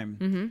the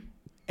time,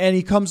 and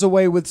he comes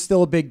away with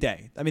still a big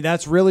day, I mean,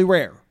 that's really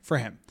rare for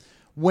him.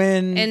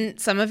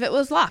 And some of it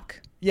was luck.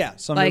 Yeah,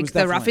 some of it was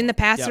the roughing the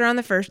passer on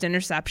the first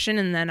interception,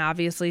 and then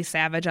obviously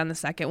Savage on the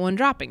second one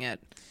dropping it.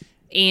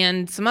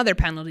 And some other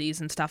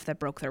penalties and stuff that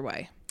broke their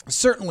way.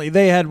 Certainly,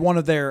 they had one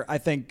of their, I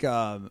think,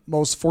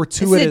 most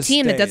fortuitous It's a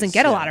team days. that doesn't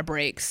get a lot of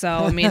breaks, so,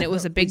 I mean, it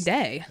was a big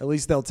day. At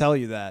least they'll tell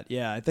you that.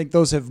 Yeah, I think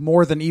those have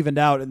more than evened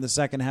out in the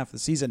second half of the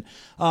season.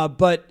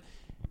 But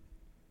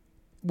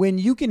when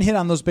you can hit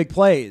on those big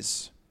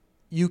plays,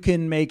 you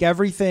can make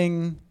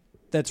everything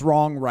that's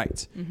wrong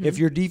right. Mm-hmm. If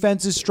your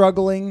defense is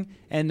struggling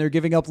and they're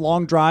giving up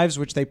long drives,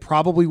 which they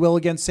probably will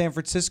against San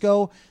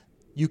Francisco,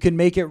 you can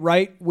make it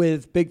right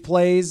with big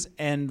plays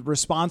and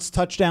response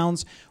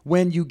touchdowns.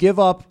 When you give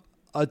up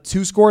a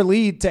 2-score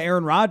lead to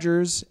Aaron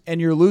Rodgers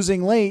and you're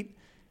losing late,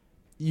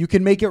 you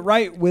can make it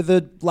right with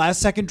a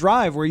last-second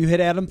drive where you hit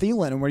Adam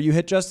Thielen and where you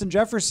hit Justin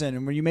Jefferson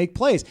and where you make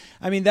plays.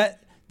 I mean,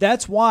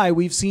 that's why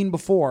we've seen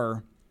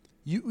before.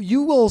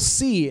 You will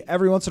see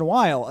every once in a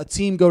while a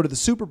team go to the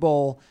Super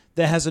Bowl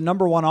that has a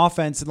number one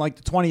offense and the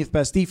 20th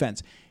best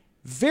defense.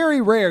 Very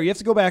rare. You have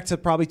to go back to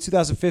probably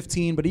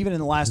 2015, but even in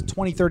the last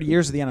 20, 30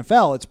 years of the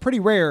NFL, it's pretty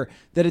rare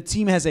that a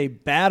team has a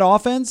bad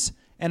offense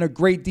and a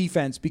great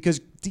defense, because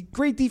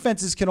great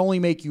defenses can only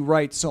make you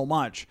right so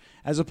much,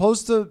 as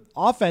opposed to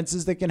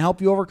offenses that can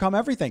help you overcome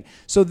everything.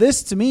 So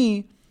this, to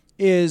me,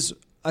 is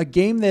a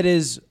game that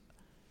is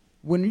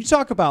when you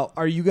talk about,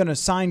 are you going to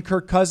sign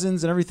Kirk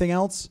Cousins and everything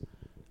else?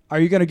 Are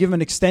you going to give him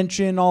an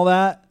extension, all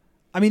that?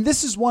 I mean,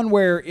 this is one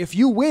where if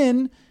you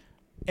win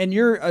and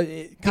you're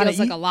kind of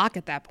like a lock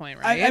at that point,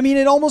 right? I mean,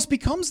 it almost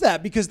becomes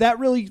that, because that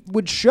really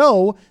would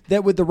show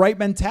that with the right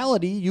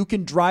mentality, you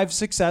can drive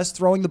success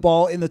throwing the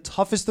ball in the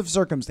toughest of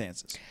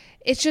circumstances.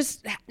 It's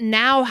just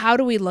now, how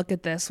do we look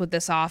at this with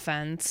this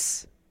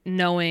offense,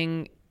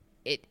 knowing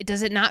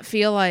does it not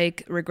feel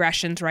like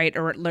regression's right,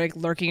 or like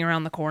lurking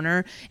around the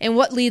corner? And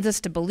what leads us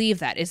to believe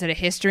that? Is it a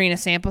history and a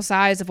sample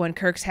size of when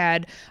Kirk's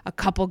had a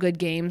couple good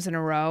games in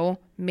a row,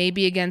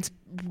 maybe against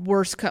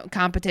worse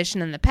competition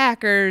than the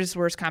Packers,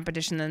 worse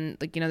competition than,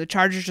 like, the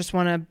Chargers just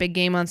won a big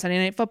game on Sunday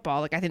Night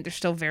Football. Like, I think they're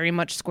still very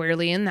much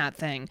squarely in that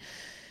thing.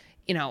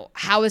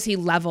 How is he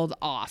leveled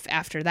off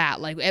after that?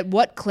 Like, at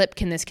what clip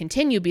can this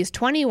continue? Because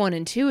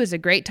 21-2 is a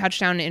great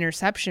touchdown to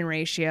interception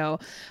ratio,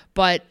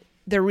 but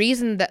the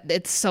reason that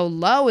it's so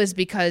low is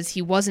because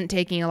he wasn't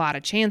taking a lot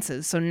of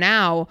chances. So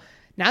now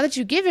that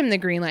you give him the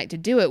green light to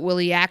do it, will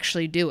he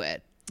actually do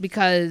it?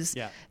 Because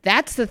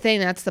that's the thing.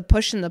 That's the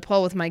push and the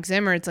pull with Mike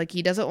Zimmer. It's like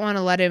he doesn't want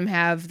to let him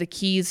have the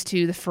keys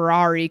to the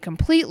Ferrari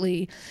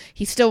completely.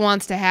 He still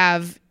wants to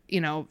have,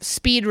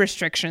 speed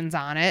restrictions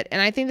on it.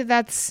 And I think that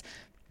that's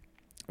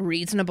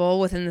reasonable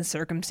within the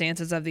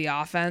circumstances of the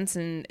offense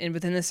and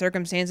within the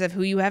circumstance of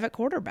who you have at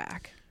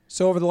quarterback.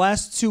 So over the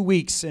last 2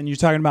 weeks, and you're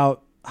talking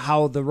about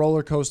how the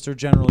roller coaster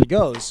generally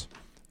goes,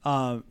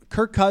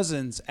 Kirk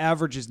Cousins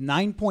averages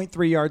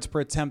 9.3 yards per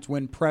attempt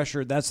when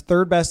pressured. That's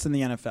third best in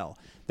the NFL.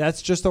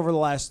 That's just over the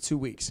last 2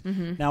 weeks.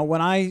 Mm-hmm. Now,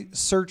 when I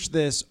search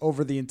this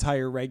over the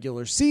entire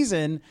regular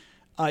season,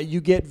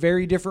 you get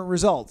very different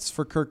results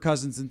for Kirk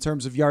Cousins in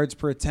terms of yards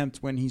per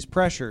attempt when he's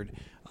pressured.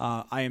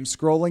 I am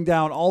scrolling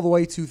down all the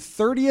way to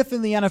 30th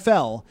in the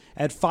NFL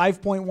at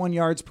 5.1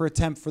 yards per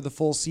attempt for the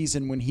full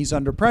season when he's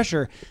under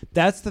pressure.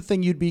 That's the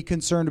thing you'd be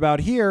concerned about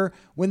here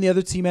when the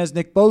other team has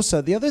Nick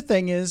Bosa. The other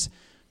thing is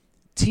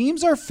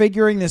teams are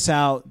figuring this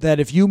out,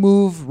 that if you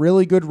move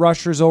really good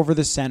rushers over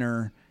the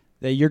center,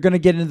 that you're going to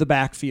get into the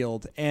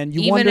backfield. And you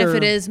even wonder, if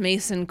it is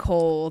Mason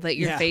Cole that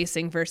you're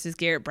facing versus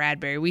Garrett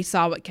Bradbury. We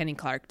saw what Kenny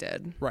Clark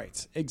did.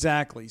 Right,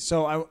 exactly.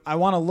 So I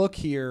want to look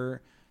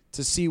here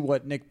to see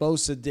what Nick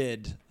Bosa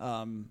did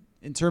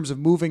in terms of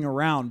moving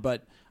around.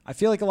 But I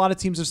feel like a lot of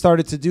teams have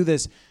started to do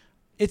this.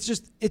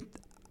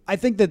 I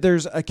think that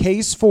there's a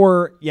case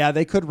for,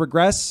 they could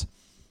regress,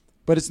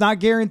 but it's not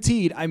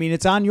guaranteed. I mean,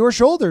 it's on your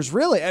shoulders,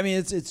 really. I mean,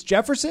 it's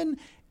Jefferson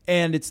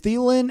and it's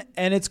Thielen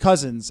and it's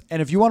Cousins.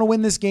 And if you want to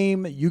win this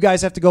game, you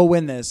guys have to go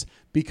win this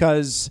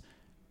because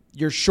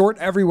you're short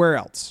everywhere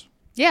else.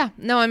 Yeah.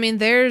 No, I mean,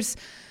 there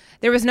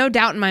was no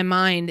doubt in my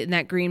mind in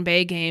that Green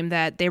Bay game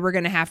that they were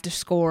going to have to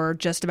score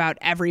just about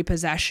every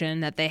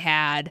possession that they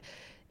had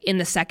in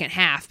the second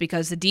half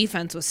because the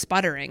defense was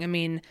sputtering. I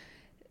mean,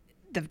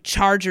 the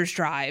Chargers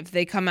drive,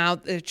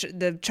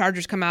 the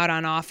Chargers come out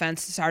on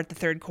offense to start the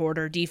third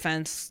quarter.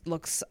 Defense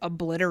looks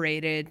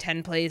obliterated,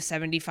 10 plays,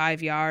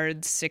 75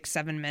 yards,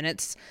 6-7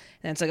 minutes.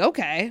 And it's like,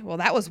 okay, well,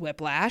 that was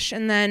whiplash.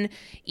 And then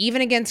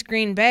even against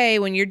Green Bay,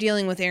 when you're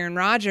dealing with Aaron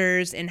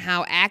Rodgers and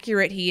how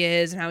accurate he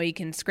is and how he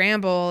can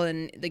scramble,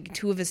 and like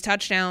 2 of his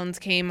touchdowns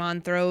came on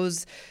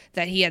throws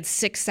that he had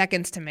 6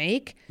 seconds to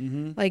make,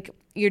 like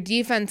your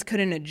defense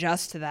couldn't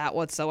adjust to that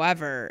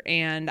whatsoever.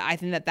 And I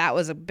think that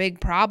was a big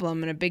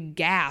problem and a big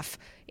gaffe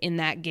in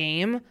that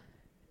game.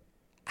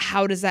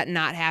 How does that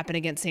not happen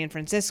against San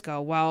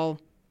Francisco? Well,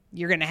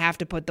 you're going to have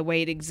to put the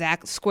weight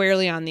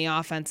squarely on the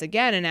offense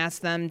again and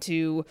ask them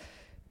to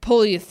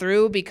pull you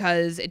through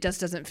because it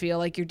just doesn't feel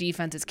like your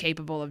defense is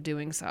capable of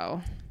doing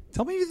so.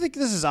 Tell me if you think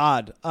this is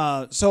odd.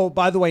 So,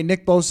 by the way,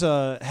 Nick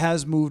Bosa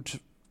has moved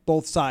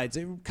both sides.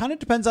 It kind of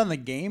depends on the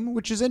game,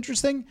 which is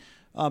interesting,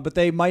 but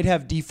they might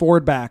have Dee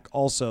Ford back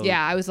also.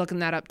 Yeah, I was looking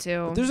that up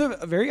too. But there's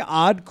a very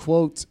odd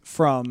quote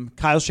from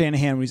Kyle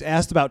Shanahan when he's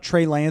asked about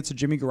Trey Lance and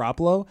Jimmy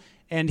Garoppolo.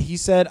 And he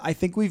said, I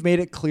think we've made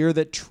it clear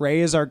that Trey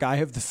is our guy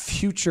of the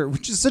future,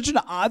 which is such an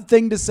odd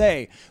thing to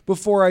say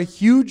before a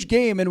huge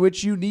game in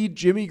which you need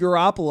Jimmy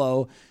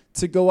Garoppolo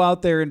to go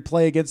out there and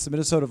play against the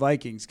Minnesota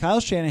Vikings.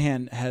 Kyle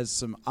Shanahan has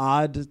some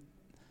odd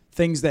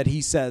things that he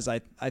says,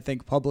 I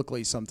think,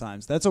 publicly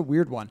sometimes. That's a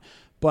weird one.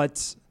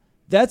 But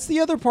that's the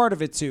other part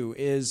of it, too,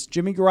 is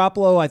Jimmy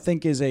Garoppolo, I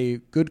think, is a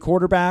good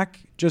quarterback,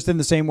 just in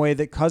the same way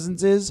that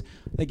Cousins is.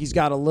 I think he's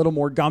got a little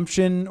more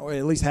gumption, or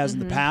at least has in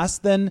the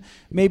past, than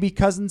maybe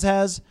Cousins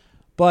has.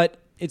 But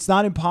it's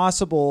not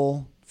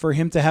impossible for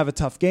him to have a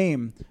tough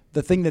game.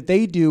 The thing that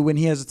they do when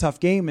he has a tough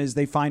game is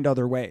they find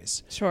other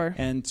ways. Sure.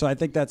 And so I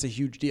think that's a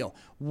huge deal.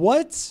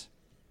 What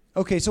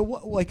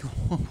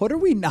are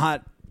we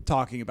not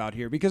talking about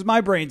here? Because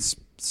my brain's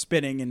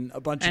spinning in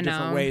a bunch of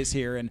different ways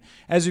here. And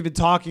as we've been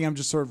talking, I'm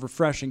just sort of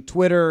refreshing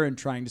Twitter and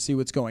trying to see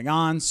what's going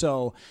on.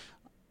 So,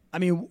 I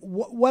mean,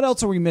 what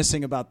else are we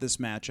missing about this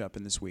matchup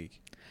in this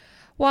week?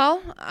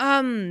 Well,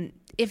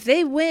 if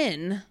they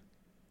win,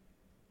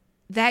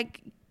 that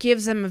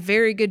gives them a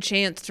very good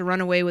chance to run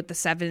away with the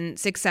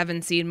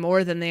 6-7 seed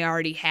more than they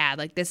already had.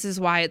 Like, this is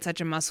why it's such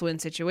a must-win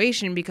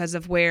situation, because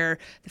of where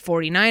the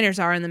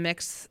 49ers are in the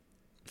mix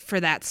for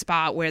that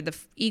spot where the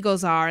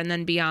Eagles are, and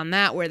then beyond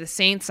that where the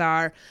Saints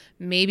are,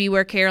 maybe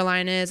where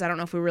Carolina is. I don't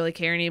know if we really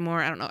care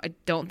anymore. I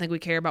don't think we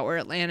care about where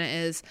Atlanta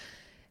is.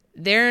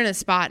 They're in a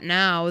spot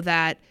now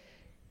that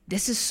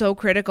this is so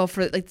critical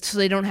for, like, so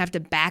they don't have to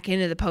back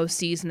into the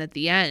postseason at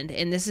the end.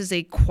 And this is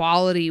a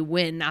quality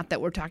win. Not that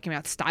we're talking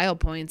about style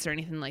points or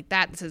anything like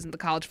that. This isn't the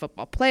college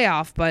football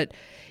playoff, but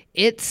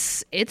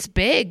it's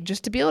big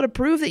just to be able to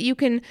prove that you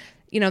can.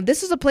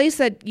 This is a place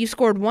that you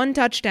scored one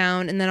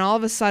touchdown, and then all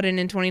of a sudden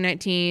in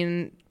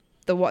 2019,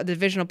 the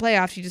divisional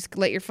playoffs, you just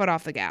let your foot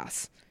off the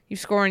gas. You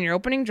score on your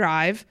opening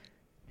drive,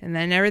 and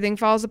then everything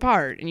falls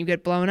apart, and you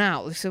get blown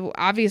out. So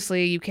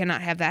obviously, you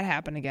cannot have that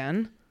happen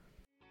again.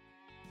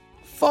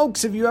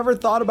 Folks, have you ever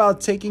thought about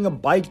taking a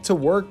bike to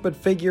work but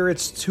figure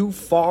it's too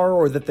far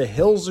or that the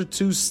hills are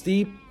too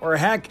steep? Or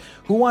heck,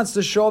 who wants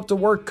to show up to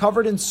work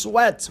covered in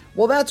sweat?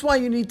 Well, that's why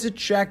you need to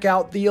check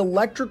out the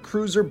electric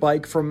cruiser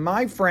bike from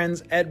my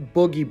friends at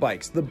Boogie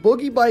Bikes. The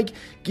Boogie Bike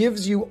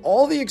gives you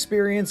all the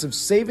experience of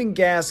saving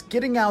gas,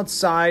 getting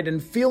outside,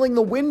 and feeling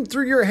the wind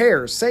through your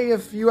hair. Say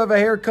if you have a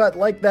haircut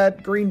like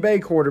that Green Bay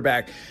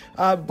quarterback.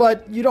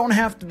 But you don't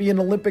have to be an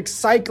Olympic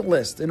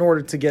cyclist in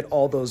order to get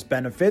all those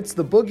benefits.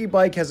 The Boogie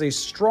Bike has a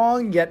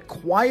strong yet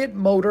quiet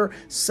motor,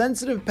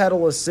 sensitive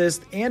pedal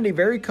assist, and a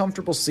very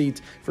comfortable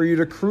seat for you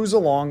to cruise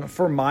along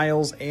for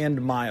miles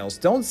and miles.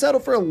 Don't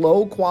settle for a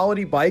low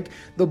quality bike.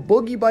 The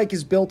Boogie Bike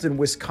is built in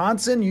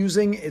Wisconsin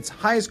using its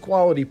highest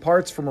quality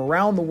parts from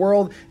around the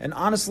world, and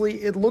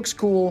honestly, it looks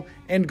cool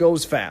and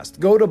goes fast.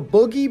 Go to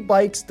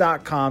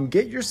boogiebikes.com,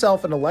 get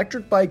yourself an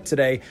electric bike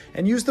today,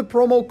 and use the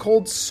promo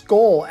code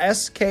SKOL,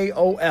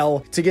 S-K-O-L,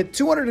 to get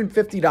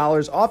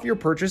 $250 off your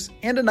purchase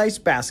and a nice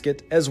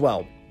basket as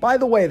well. By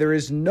the way, there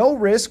is no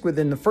risk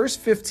within the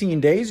first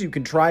 15 days. You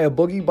can try a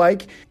Boogie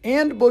Bike,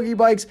 and Boogie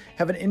Bikes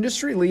have an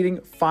industry-leading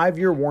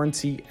 5-year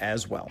warranty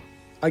as well.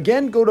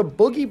 Again, go to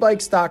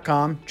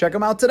boogiebikes.com. Check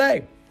them out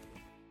today.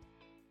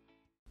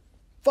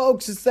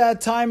 Folks, it's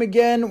that time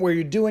again where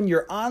you're doing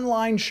your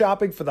online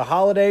shopping for the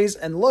holidays.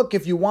 And look,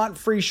 if you want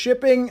free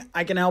shipping,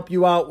 I can help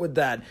you out with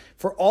that.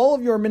 For all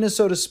of your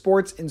Minnesota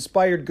sports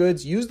inspired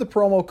goods, use the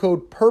promo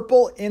code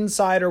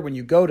PURPLEINSIDER when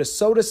you go to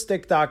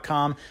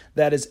sotastick.com.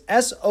 That is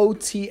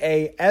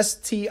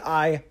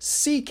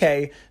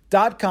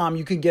SOTASTICK.com.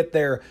 You can get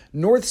their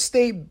North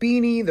State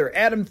beanie, their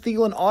Adam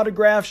Thielen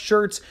autograph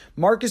shirts,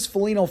 Marcus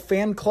Foligno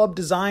fan club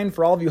design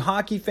for all of you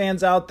hockey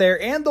fans out there,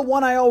 and the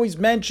one I always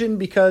mention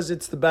because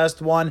it's the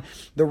best one,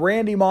 the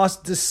Randy Moss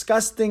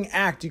Disgusting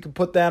Act. You can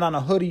put that on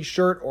a hoodie,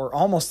 shirt, or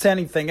almost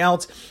anything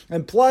else.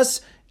 And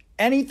plus,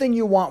 anything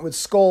you want with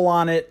Skol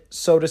on it,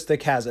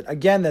 SotaStick has it.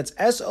 Again, that's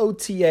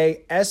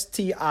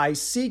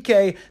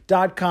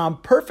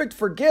SOTASTICK.com. Perfect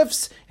for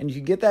gifts, and you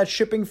can get that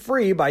shipping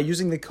free by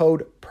using the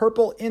code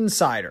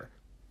PURPLEINSIDER.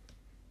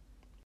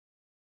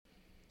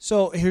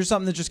 So here's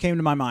something that just came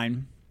to my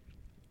mind.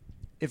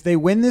 If they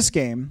win this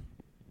game,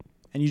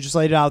 and you just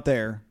laid it out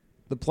there,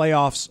 the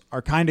playoffs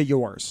are kind of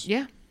yours.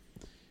 Yeah.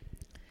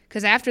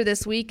 Because after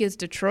this week is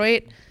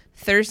Detroit.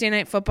 Thursday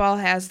Night Football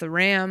has the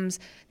Rams.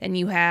 Then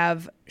you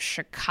have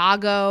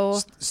Chicago.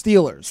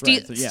 Steelers.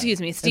 Right? Excuse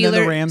me. Steelers. And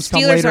then the Rams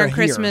come Steelers later are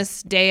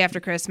Christmas, day after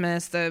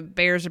Christmas. The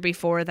Bears are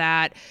before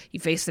that.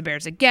 You face the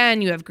Bears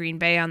again. You have Green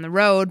Bay on the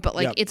road. But,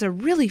 It's a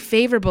really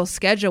favorable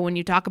schedule when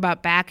you talk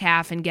about back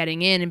half and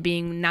getting in and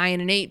being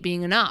 9-8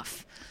 being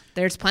enough.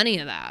 There's plenty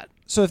of that.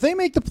 So if they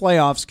make the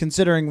playoffs,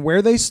 considering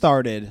where they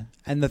started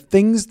and the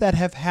things that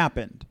have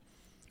happened.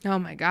 Oh,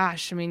 my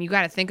gosh. I mean, you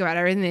got to think about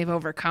everything they've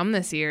overcome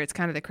this year. It's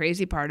kind of the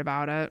crazy part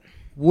about it.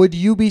 Would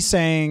you be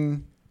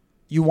saying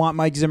you want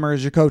Mike Zimmer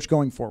as your coach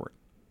going forward?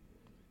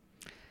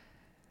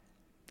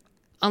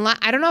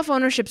 I don't know if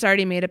ownership's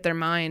already made up their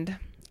mind.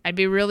 I'd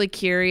be really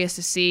curious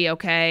to see,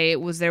 okay,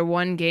 was there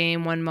one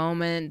game, one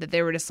moment that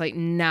they were just like,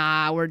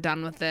 nah, we're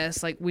done with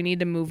this. Like, we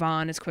need to move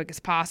on as quick as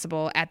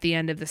possible at the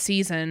end of the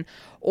season.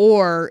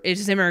 Or is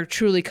Zimmer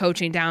truly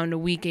coaching down to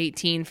week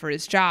 18 for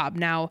his job?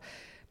 Now,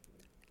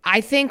 I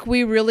think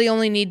we really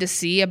only need to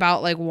see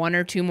about like one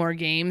or two more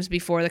games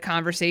before the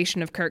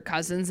conversation of Kirk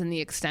Cousins and the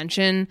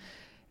extension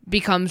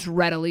becomes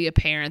readily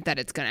apparent that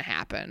it's going to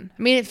happen.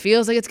 I mean, it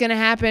feels like it's going to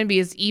happen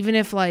because even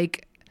if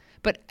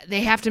but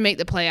they have to make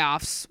the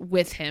playoffs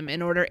with him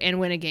and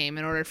win a game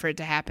in order for it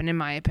to happen, in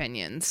my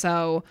opinion.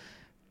 So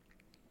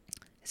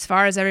as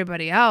far as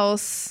everybody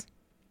else,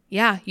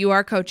 yeah, you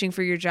are coaching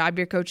for your job.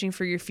 You're coaching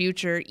for your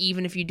future,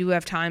 even if you do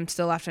have time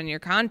still left on your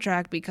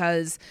contract,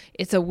 because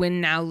it's a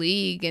win-now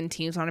league and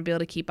teams want to be able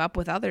to keep up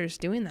with others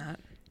doing that.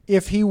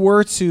 If he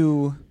were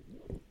to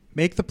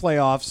make the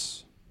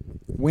playoffs,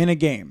 win a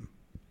game,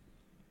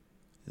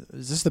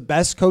 is this the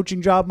best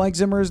coaching job Mike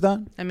Zimmer has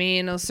done? I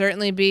mean, it'll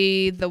certainly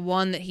be the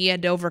one that he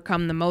had to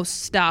overcome the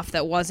most stuff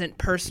that wasn't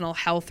personal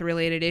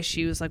health-related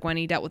issues, like when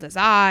he dealt with his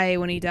eye,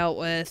 when he dealt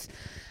with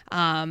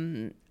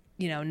Norv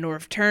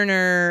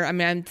Turner. I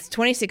mean,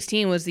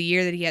 2016 was the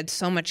year that he had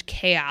so much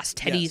chaos.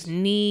 Teddy's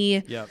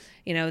knee. Yep.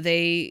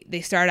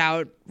 They start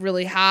out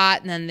really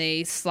hot and then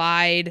they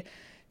slide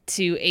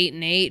to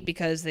 8-8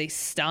 because they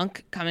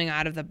stunk coming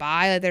out of the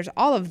bye. Like, there's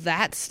all of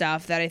that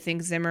stuff that I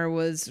think Zimmer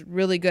was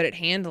really good at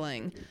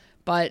handling.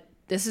 But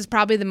this is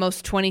probably the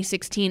most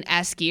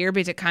 2016-esque year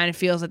because it kind of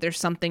feels like there's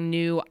something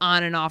new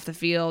on and off the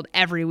field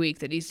every week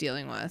that he's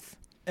dealing with.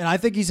 And I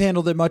think he's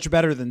handled it much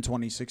better than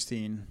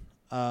 2016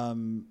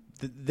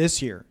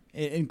 this year,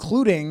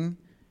 including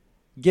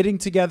getting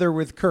together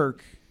with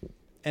Kirk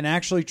and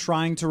actually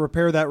trying to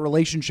repair that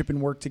relationship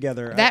and work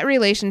together. That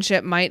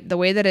relationship might, the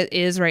way that it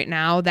is right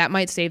now, that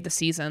might save the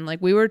season.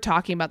 Like, we were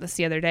talking about this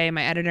the other day,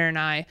 my editor and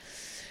I.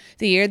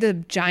 The year the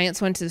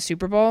Giants went to the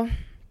Super Bowl,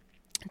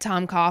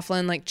 Tom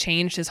Coughlin, like,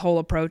 changed his whole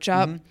approach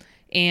up. Mm-hmm.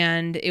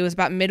 And it was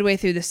about midway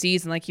through the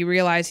season, like, he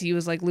realized he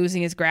was, like,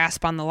 losing his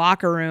grasp on the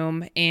locker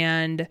room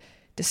and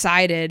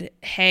decided,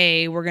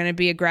 hey, we're going to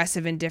be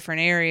aggressive in different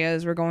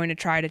areas. We're going to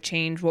try to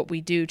change what we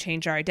do,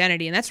 change our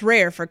identity. And that's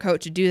rare for a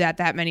coach to do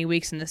that many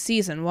weeks in the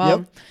season.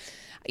 Well,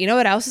 You know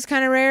what else is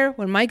kind of rare?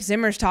 When Mike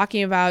Zimmer's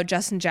talking about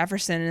Justin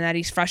Jefferson and that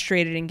he's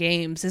frustrated in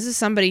games, this is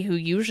somebody who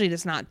usually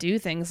does not do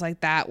things like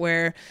that,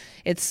 where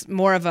it's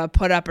more of a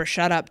put up or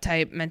shut up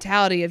type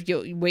mentality of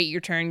you'll wait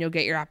your turn, you'll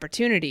get your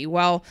opportunity.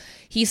 Well,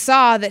 he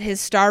saw that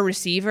his star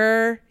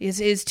receiver,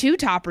 his two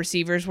top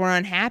receivers were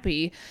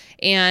unhappy.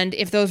 And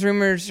if those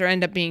rumors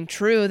end up being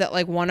true, that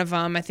like one of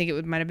them, I think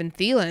it might have been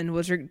Thielen,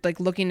 was like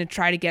looking to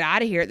try to get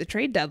out of here at the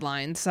trade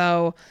deadline.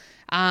 So,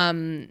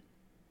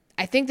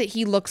 I think that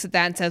he looks at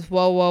that and says,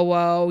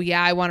 whoa,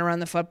 yeah, I want to run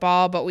the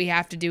football, but we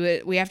have to do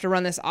it. We have to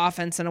run this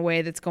offense in a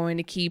way that's going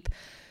to keep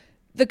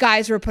the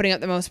guys who are putting up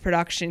the most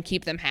production,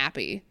 keep them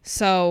happy.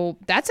 So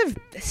that's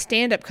a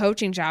stand-up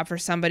coaching job for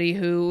somebody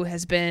who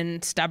has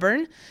been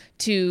stubborn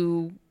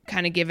to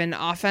kind of give an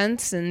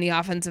offense and the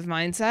offensive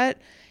mindset,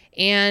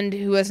 and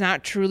who has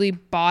not truly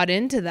bought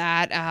into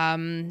that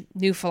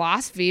new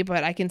philosophy.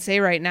 But I can say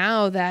right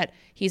now that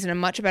he's in a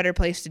much better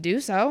place to do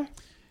so,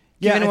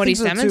 given what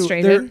he's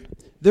demonstrated.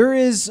 There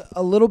is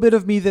a little bit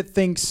of me that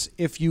thinks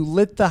if you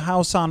lit the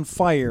house on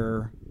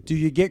fire, do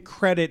you get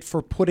credit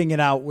for putting it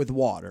out with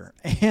water?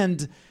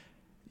 And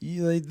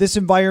this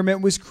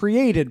environment was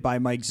created by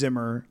Mike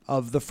Zimmer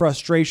of the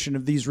frustration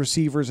of these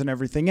receivers and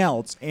everything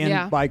else,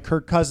 and by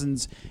Kirk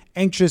Cousins'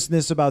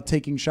 anxiousness about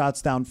taking shots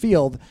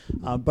downfield.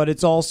 But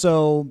it's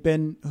also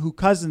been who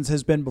Cousins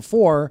has been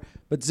before,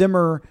 but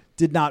Zimmer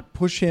did not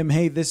push him,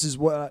 hey, this is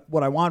what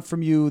I want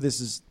from you,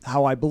 this is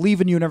how I believe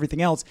in you and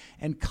everything else.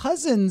 And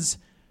Cousins,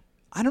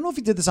 I don't know if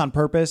he did this on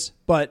purpose,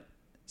 but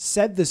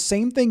said the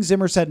same thing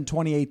Zimmer said in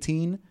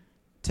 2018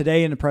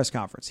 today in a press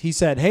conference. He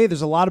said, hey,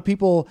 there's a lot of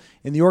people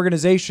in the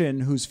organization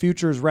whose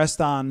futures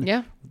rest on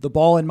the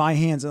ball in my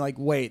hands. And like,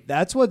 wait,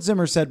 that's what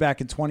Zimmer said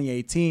back in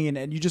 2018.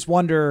 And you just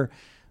wonder,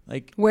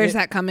 like, where's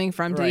that coming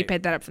from? Did he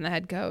pick that up from the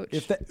head coach?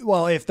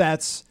 If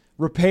that's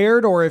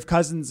repaired, or if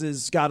Cousins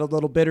has got a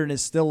little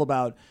bitterness still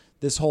about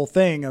this whole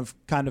thing of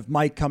kind of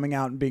Mike coming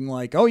out and being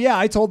like, oh yeah,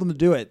 I told him to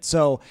do it.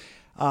 So,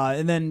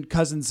 and then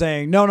Cousins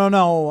saying,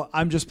 no,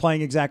 I'm just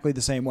playing exactly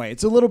the same way.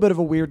 It's a little bit of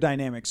a weird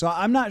dynamic. So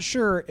I'm not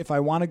sure if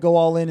I want to go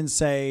all in and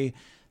say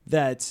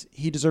that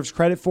he deserves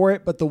credit for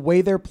it, but the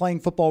way they're playing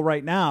football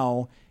right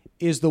now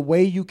is the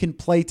way you can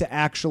play to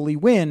actually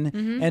win.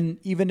 Mm-hmm. And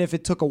even if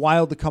it took a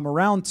while to come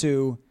around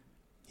to,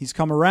 he's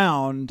come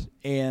around,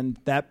 and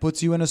that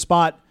puts you in a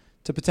spot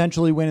to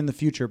potentially win in the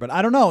future. But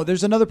I don't know.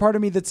 There's another part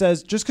of me that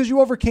says just because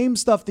you overcame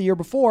stuff the year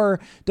before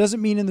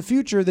doesn't mean in the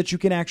future that you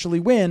can actually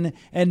win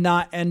and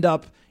not end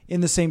up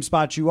in the same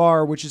spot you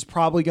are, which is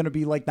probably going to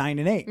be like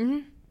 9-8. Mm-hmm.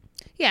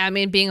 Yeah, I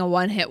mean, being a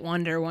one-hit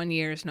wonder one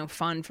year is no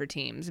fun for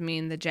teams. I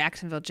mean, the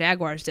Jacksonville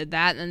Jaguars did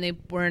that, and then they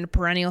were in a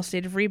perennial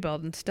state of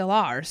rebuild and still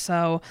are.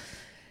 So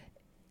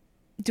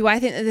do I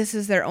think that this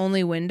is their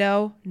only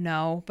window?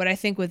 No, but I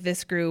think with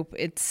this group,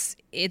 it's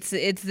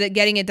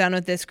getting it done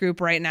with this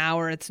group right now,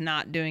 or it's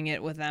not doing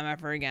it with them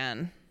ever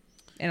again,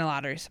 in a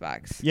lot of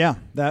respects. Yeah,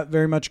 that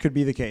very much could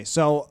be the case.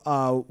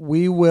 So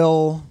we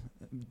will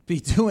be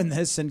doing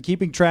this and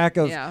keeping track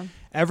of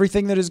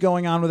everything that is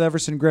going on with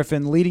Everson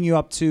Griffen, leading you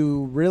up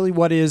to really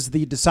what is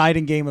the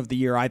deciding game of the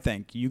year, I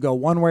think. You go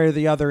one way or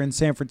the other in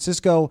San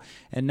Francisco,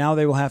 and now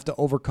they will have to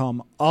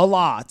overcome a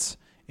lot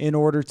in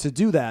order to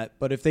do that.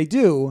 But if they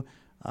do,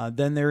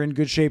 then they're in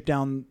good shape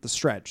down the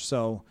stretch.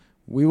 So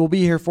we will be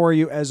here for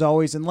you as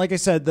always. And like I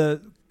said,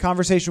 the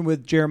conversation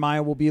with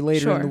Jeremiah will be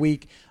later in the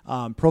week.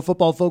 Pro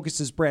Football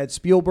Focus's Brad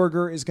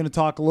Spielberger is going to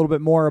talk a little bit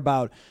more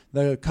about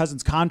the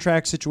Cousins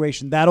contract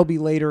situation. That'll be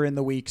later in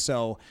the week.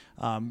 So,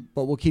 but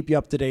we'll keep you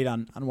up to date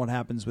on what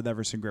happens with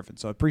Everson Griffen.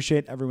 So I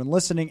appreciate everyone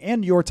listening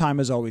and your time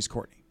as always,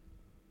 Courtney.